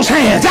 wrap those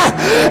hands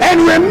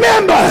and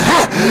remember,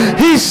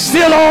 he's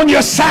still on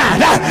your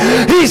side.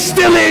 He's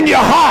still in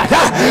your heart.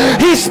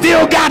 He's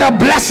still got a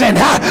blessing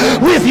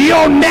with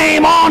your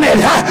name on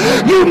it.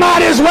 You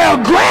might as well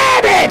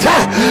grab it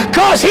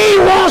because he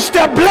wants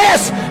to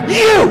bless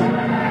you.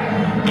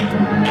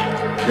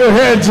 Your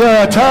heads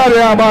are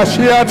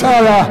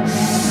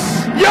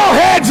your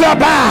heads are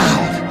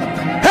bowed.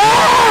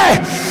 Hey,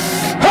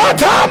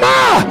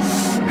 Hatama.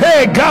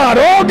 Hey, God,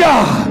 oh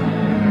God.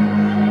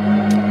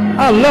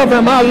 I love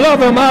him, I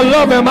love him, I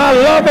love him, I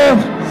love him.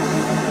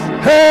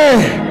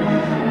 Hey,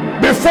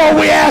 before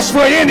we ask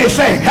for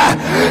anything,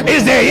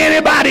 is there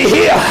anybody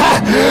here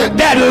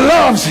that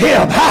loves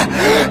him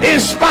in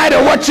spite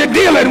of what you're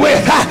dealing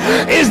with?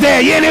 Is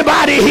there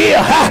anybody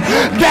here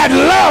that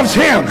loves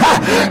him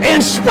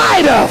in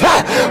spite of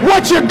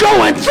what you're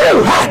going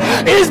through?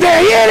 Is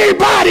there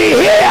anybody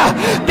here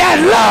that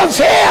loves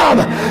him?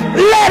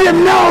 Let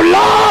him know,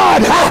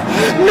 Lord,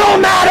 no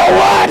matter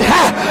what,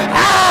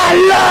 I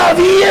love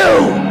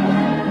you.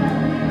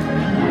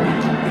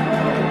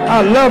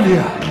 I love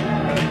you.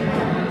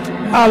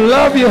 I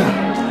love you.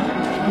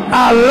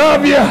 I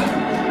love you.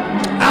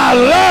 I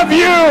love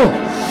you.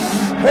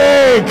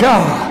 Hey,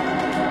 God.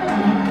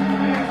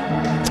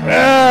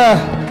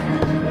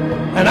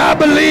 And I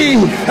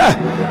believe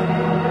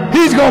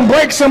he's going to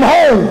break some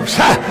holes.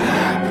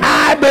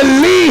 I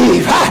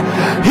believe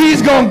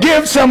he's going to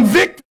give some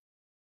victory.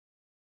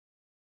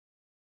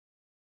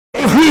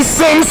 If we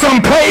sing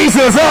some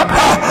praises up,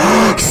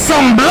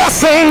 some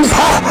blessings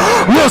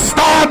will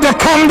start to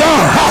come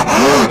down.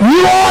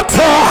 You ought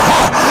to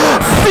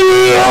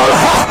feel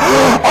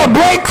a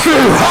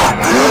breakthrough,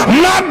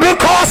 not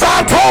because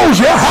I told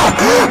you,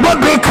 but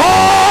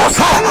because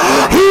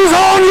he's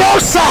on your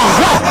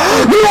side.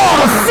 You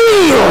ought to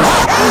feel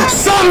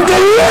some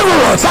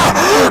deliverance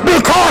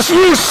because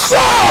you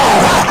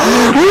shall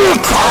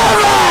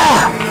recover.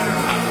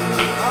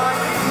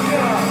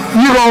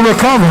 You're going to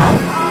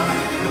recover.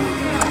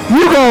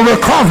 You're going to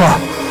recover.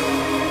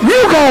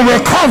 You're going to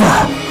recover.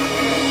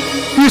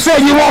 You say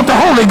you want the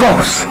Holy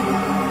Ghost.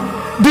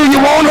 Do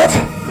you want it?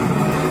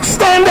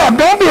 Stand up.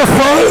 Don't be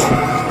afraid.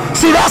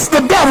 See, that's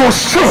the devil's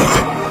trick.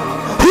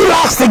 He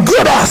likes to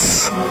get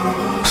us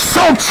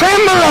so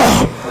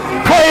trembling.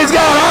 Praise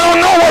God. I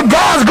don't know what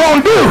God's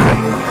going to do.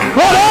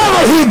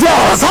 Whatever he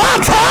does,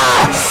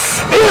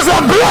 is a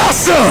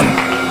blessing.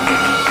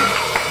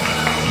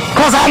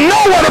 Because I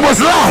know what it was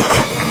like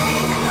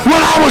when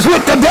I was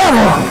with the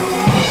devil.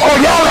 Oh,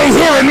 y'all ain't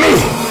hearing me.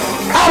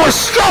 I was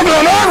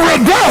struggling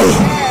every day.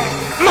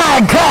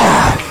 My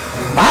God.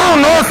 I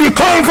don't know if you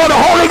came for the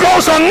Holy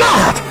Ghost or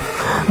not,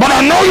 but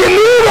I know you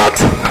need it.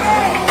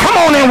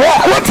 Come on and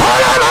walk with me.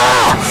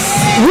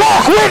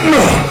 Walk with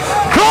me.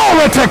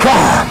 Glory to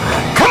God.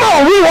 Come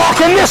on, we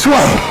walking this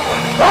way.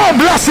 Oh,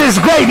 bless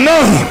his great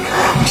name.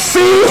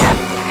 See,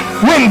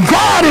 when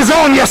God is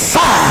on your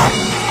side,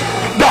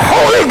 the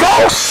Holy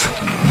Ghost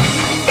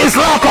is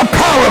like a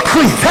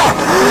paraclete.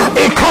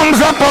 It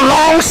comes up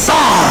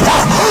alongside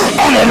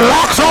and it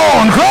locks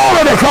on.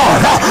 Glory to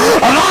God.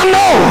 And I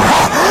know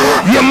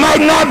you might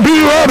not be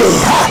ready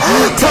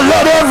to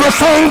let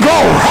everything go,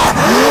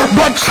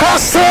 but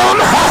trust him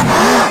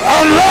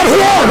and let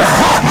him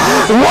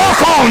work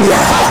on you.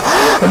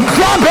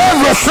 Drop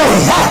everything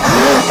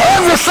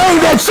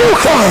that you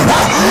can,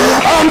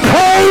 and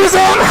praise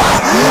him.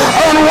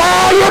 And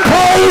while you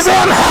praise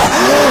him,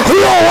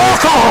 he'll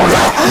work on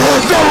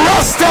the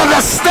rest of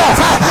the stuff.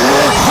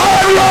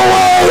 Have your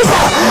way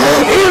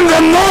in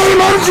the name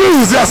of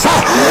Jesus.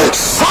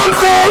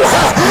 Something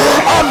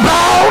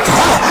about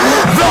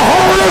the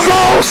Holy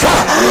Ghost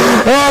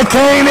I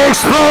can't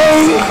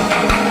explain.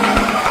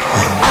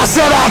 I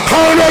said I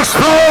can't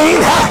explain,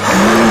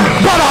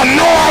 but I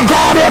know I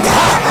got it.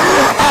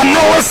 I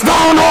know it's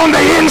down on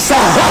the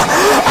inside.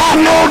 I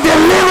know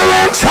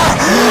deliverance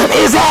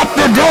is at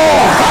the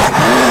door.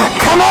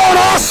 Come on,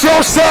 ask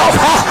yourself,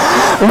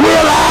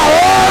 will I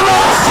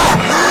ever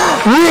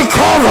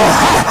recover?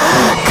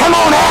 Come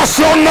on,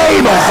 ask your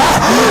neighbor,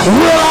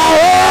 will I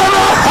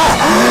ever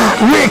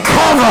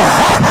recover?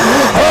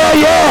 Oh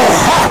yeah,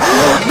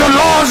 the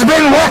Lord's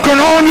been working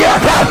on you.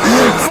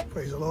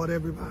 Praise the Lord,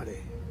 everybody.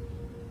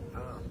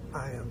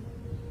 I am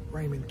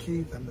Raymond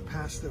Keith. I'm the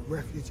pastor of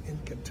Refuge in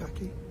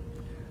Kentucky.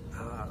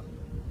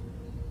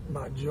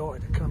 My joy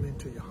to come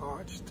into your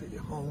hearts, to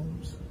your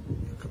homes,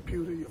 your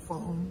computer, your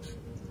phones,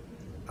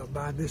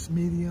 by this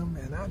medium.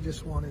 And I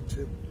just wanted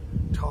to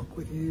talk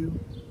with you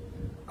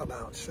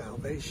about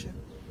salvation.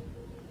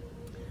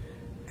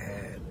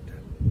 And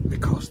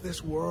because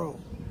this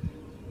world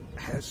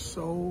has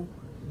so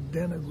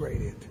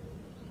denigrated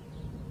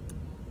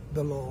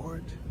the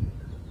Lord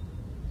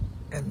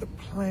and the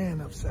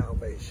plan of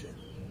salvation,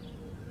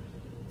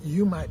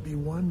 you might be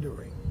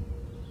wondering,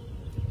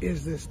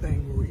 is this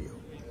thing real?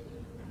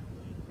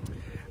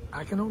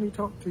 I can only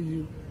talk to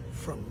you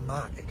from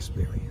my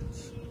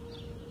experience.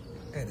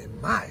 And in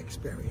my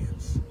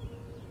experience,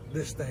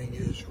 this thing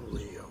is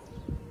real.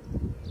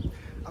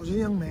 I was a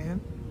young man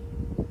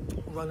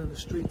running the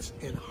streets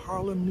in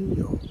Harlem, New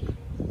York.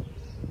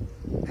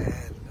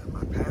 And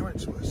my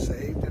parents were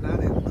saved and I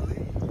didn't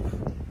believe.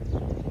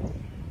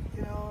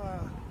 You know,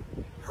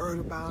 I heard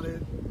about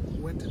it,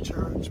 went to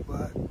church,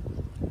 but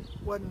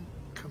wasn't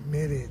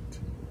committed.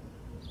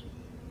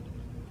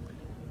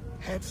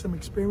 Had some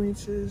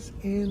experiences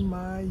in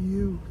my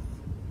youth,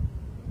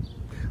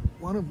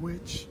 one of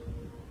which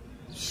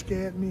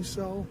scared me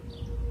so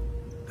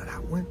that I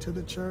went to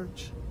the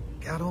church,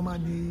 got on my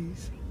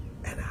knees,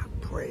 and I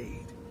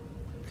prayed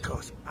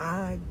because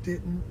I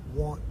didn't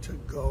want to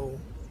go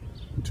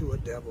to a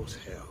devil's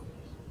hell.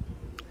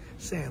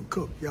 Sam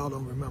Cooke, y'all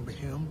don't remember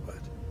him, but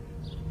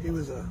he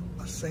was a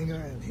singer,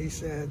 and he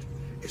said,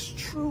 it's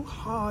true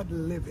hard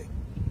living.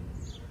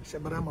 He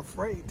said, but I'm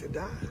afraid to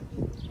die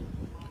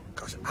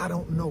because I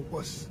don't know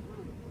what's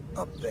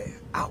up there,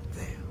 out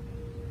there,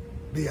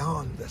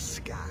 beyond the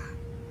sky.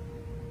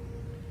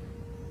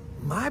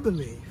 My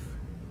belief,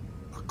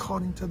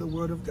 according to the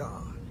Word of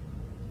God,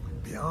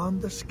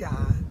 beyond the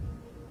sky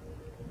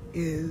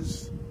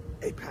is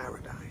a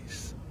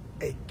paradise,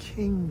 a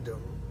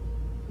kingdom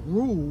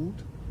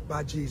ruled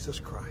by Jesus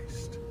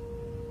Christ.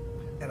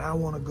 And I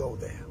want to go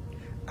there.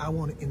 I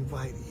want to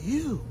invite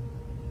you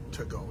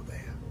to go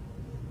there.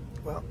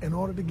 Well, in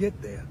order to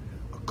get there,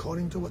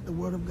 according to what the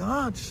Word of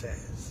God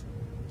says,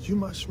 you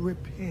must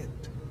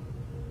repent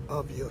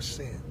of your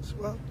sins.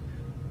 Well,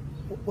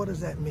 what does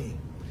that mean?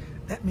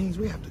 That means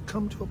we have to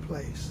come to a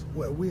place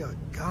where we are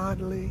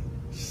godly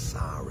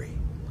sorry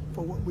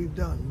for what we've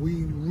done.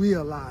 We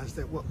realize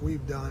that what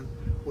we've done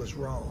was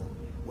wrong.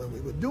 When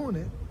we were doing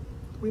it,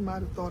 we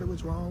might have thought it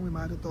was wrong, we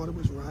might have thought it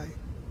was right,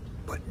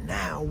 but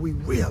now we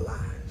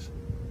realize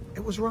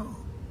it was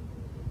wrong,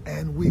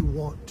 and we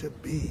want to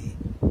be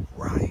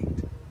right.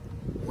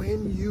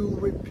 When you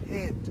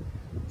repent,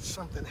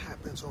 something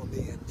happens on the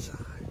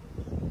inside,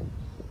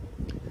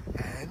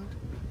 and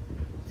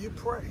you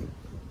pray.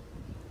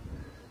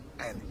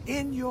 And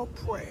in your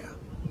prayer,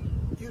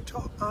 you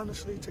talk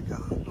honestly to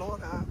God.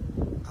 Lord,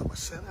 I'm a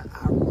sinner.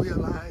 I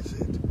realize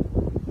it,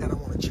 and I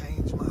want to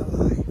change my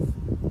life.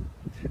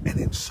 And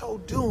in so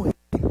doing,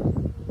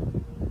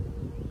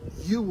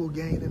 you will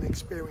gain an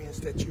experience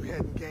that you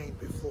hadn't gained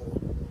before.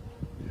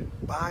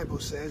 The Bible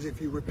says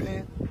if you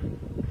repent,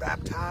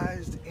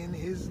 baptized in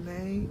his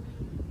name,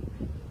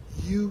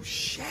 you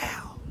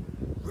shall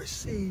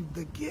receive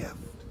the gift.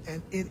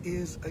 And it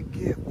is a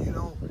gift. You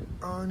don't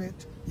earn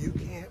it. You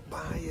can't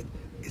buy it.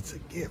 It's a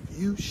gift.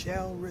 You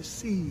shall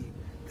receive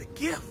the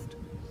gift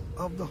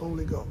of the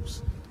Holy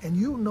Ghost. And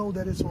you'll know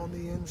that it's on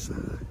the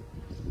inside.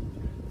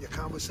 Your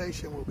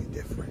conversation will be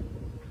different.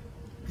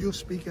 You'll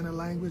speak in a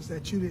language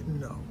that you didn't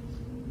know.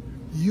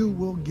 You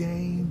will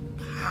gain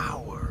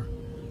power.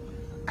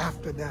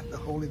 After that, the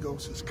Holy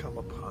Ghost has come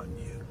upon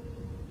you.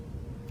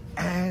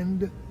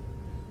 And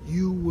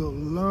you will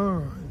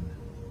learn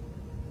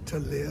to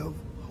live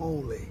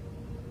holy.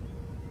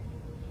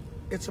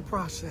 It's a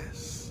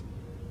process.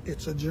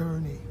 It's a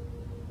journey.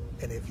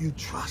 And if you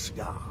trust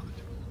God,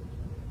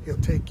 he'll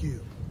take you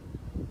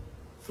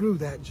through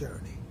that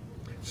journey.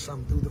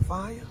 Some through the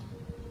fire,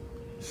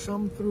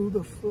 some through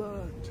the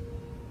flood,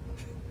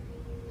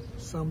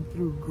 some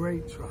through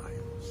great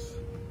trials,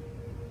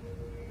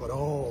 but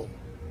all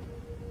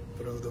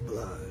through the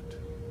blood.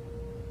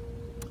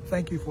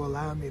 Thank you for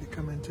allowing me to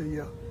come into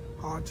your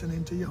hearts and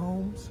into your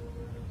homes.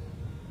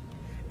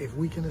 If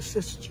we can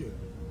assist you,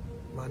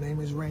 my name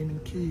is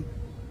Raymond Key.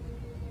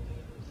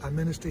 I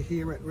minister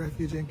here at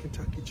Refuge in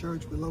Kentucky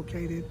Church. We're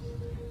located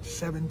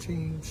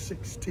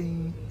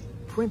 1716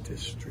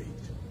 Prentice Street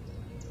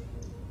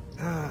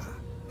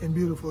in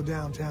beautiful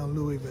downtown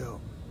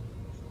Louisville.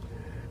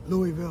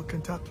 Louisville,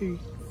 Kentucky,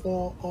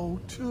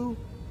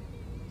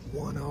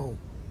 40210.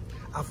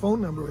 Our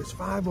phone number is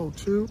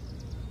 502.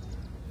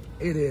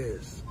 It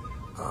is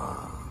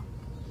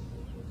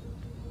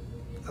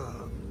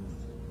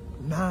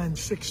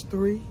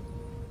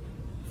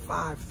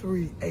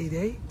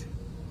 963-5388.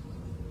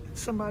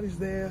 Somebody's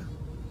there,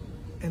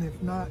 and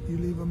if not, you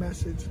leave a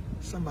message,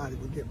 somebody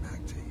will get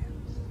back to you.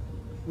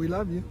 We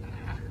love you.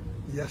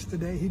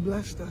 Yesterday, he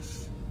blessed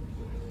us.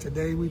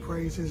 Today, we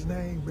praise his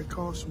name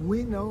because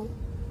we know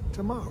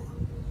tomorrow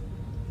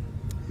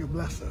he'll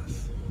bless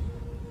us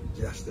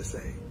just the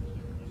same.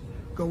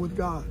 Go with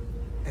God,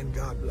 and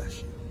God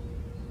bless you.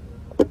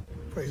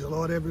 Praise the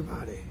Lord,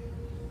 everybody.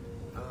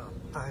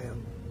 I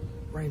am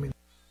Raymond.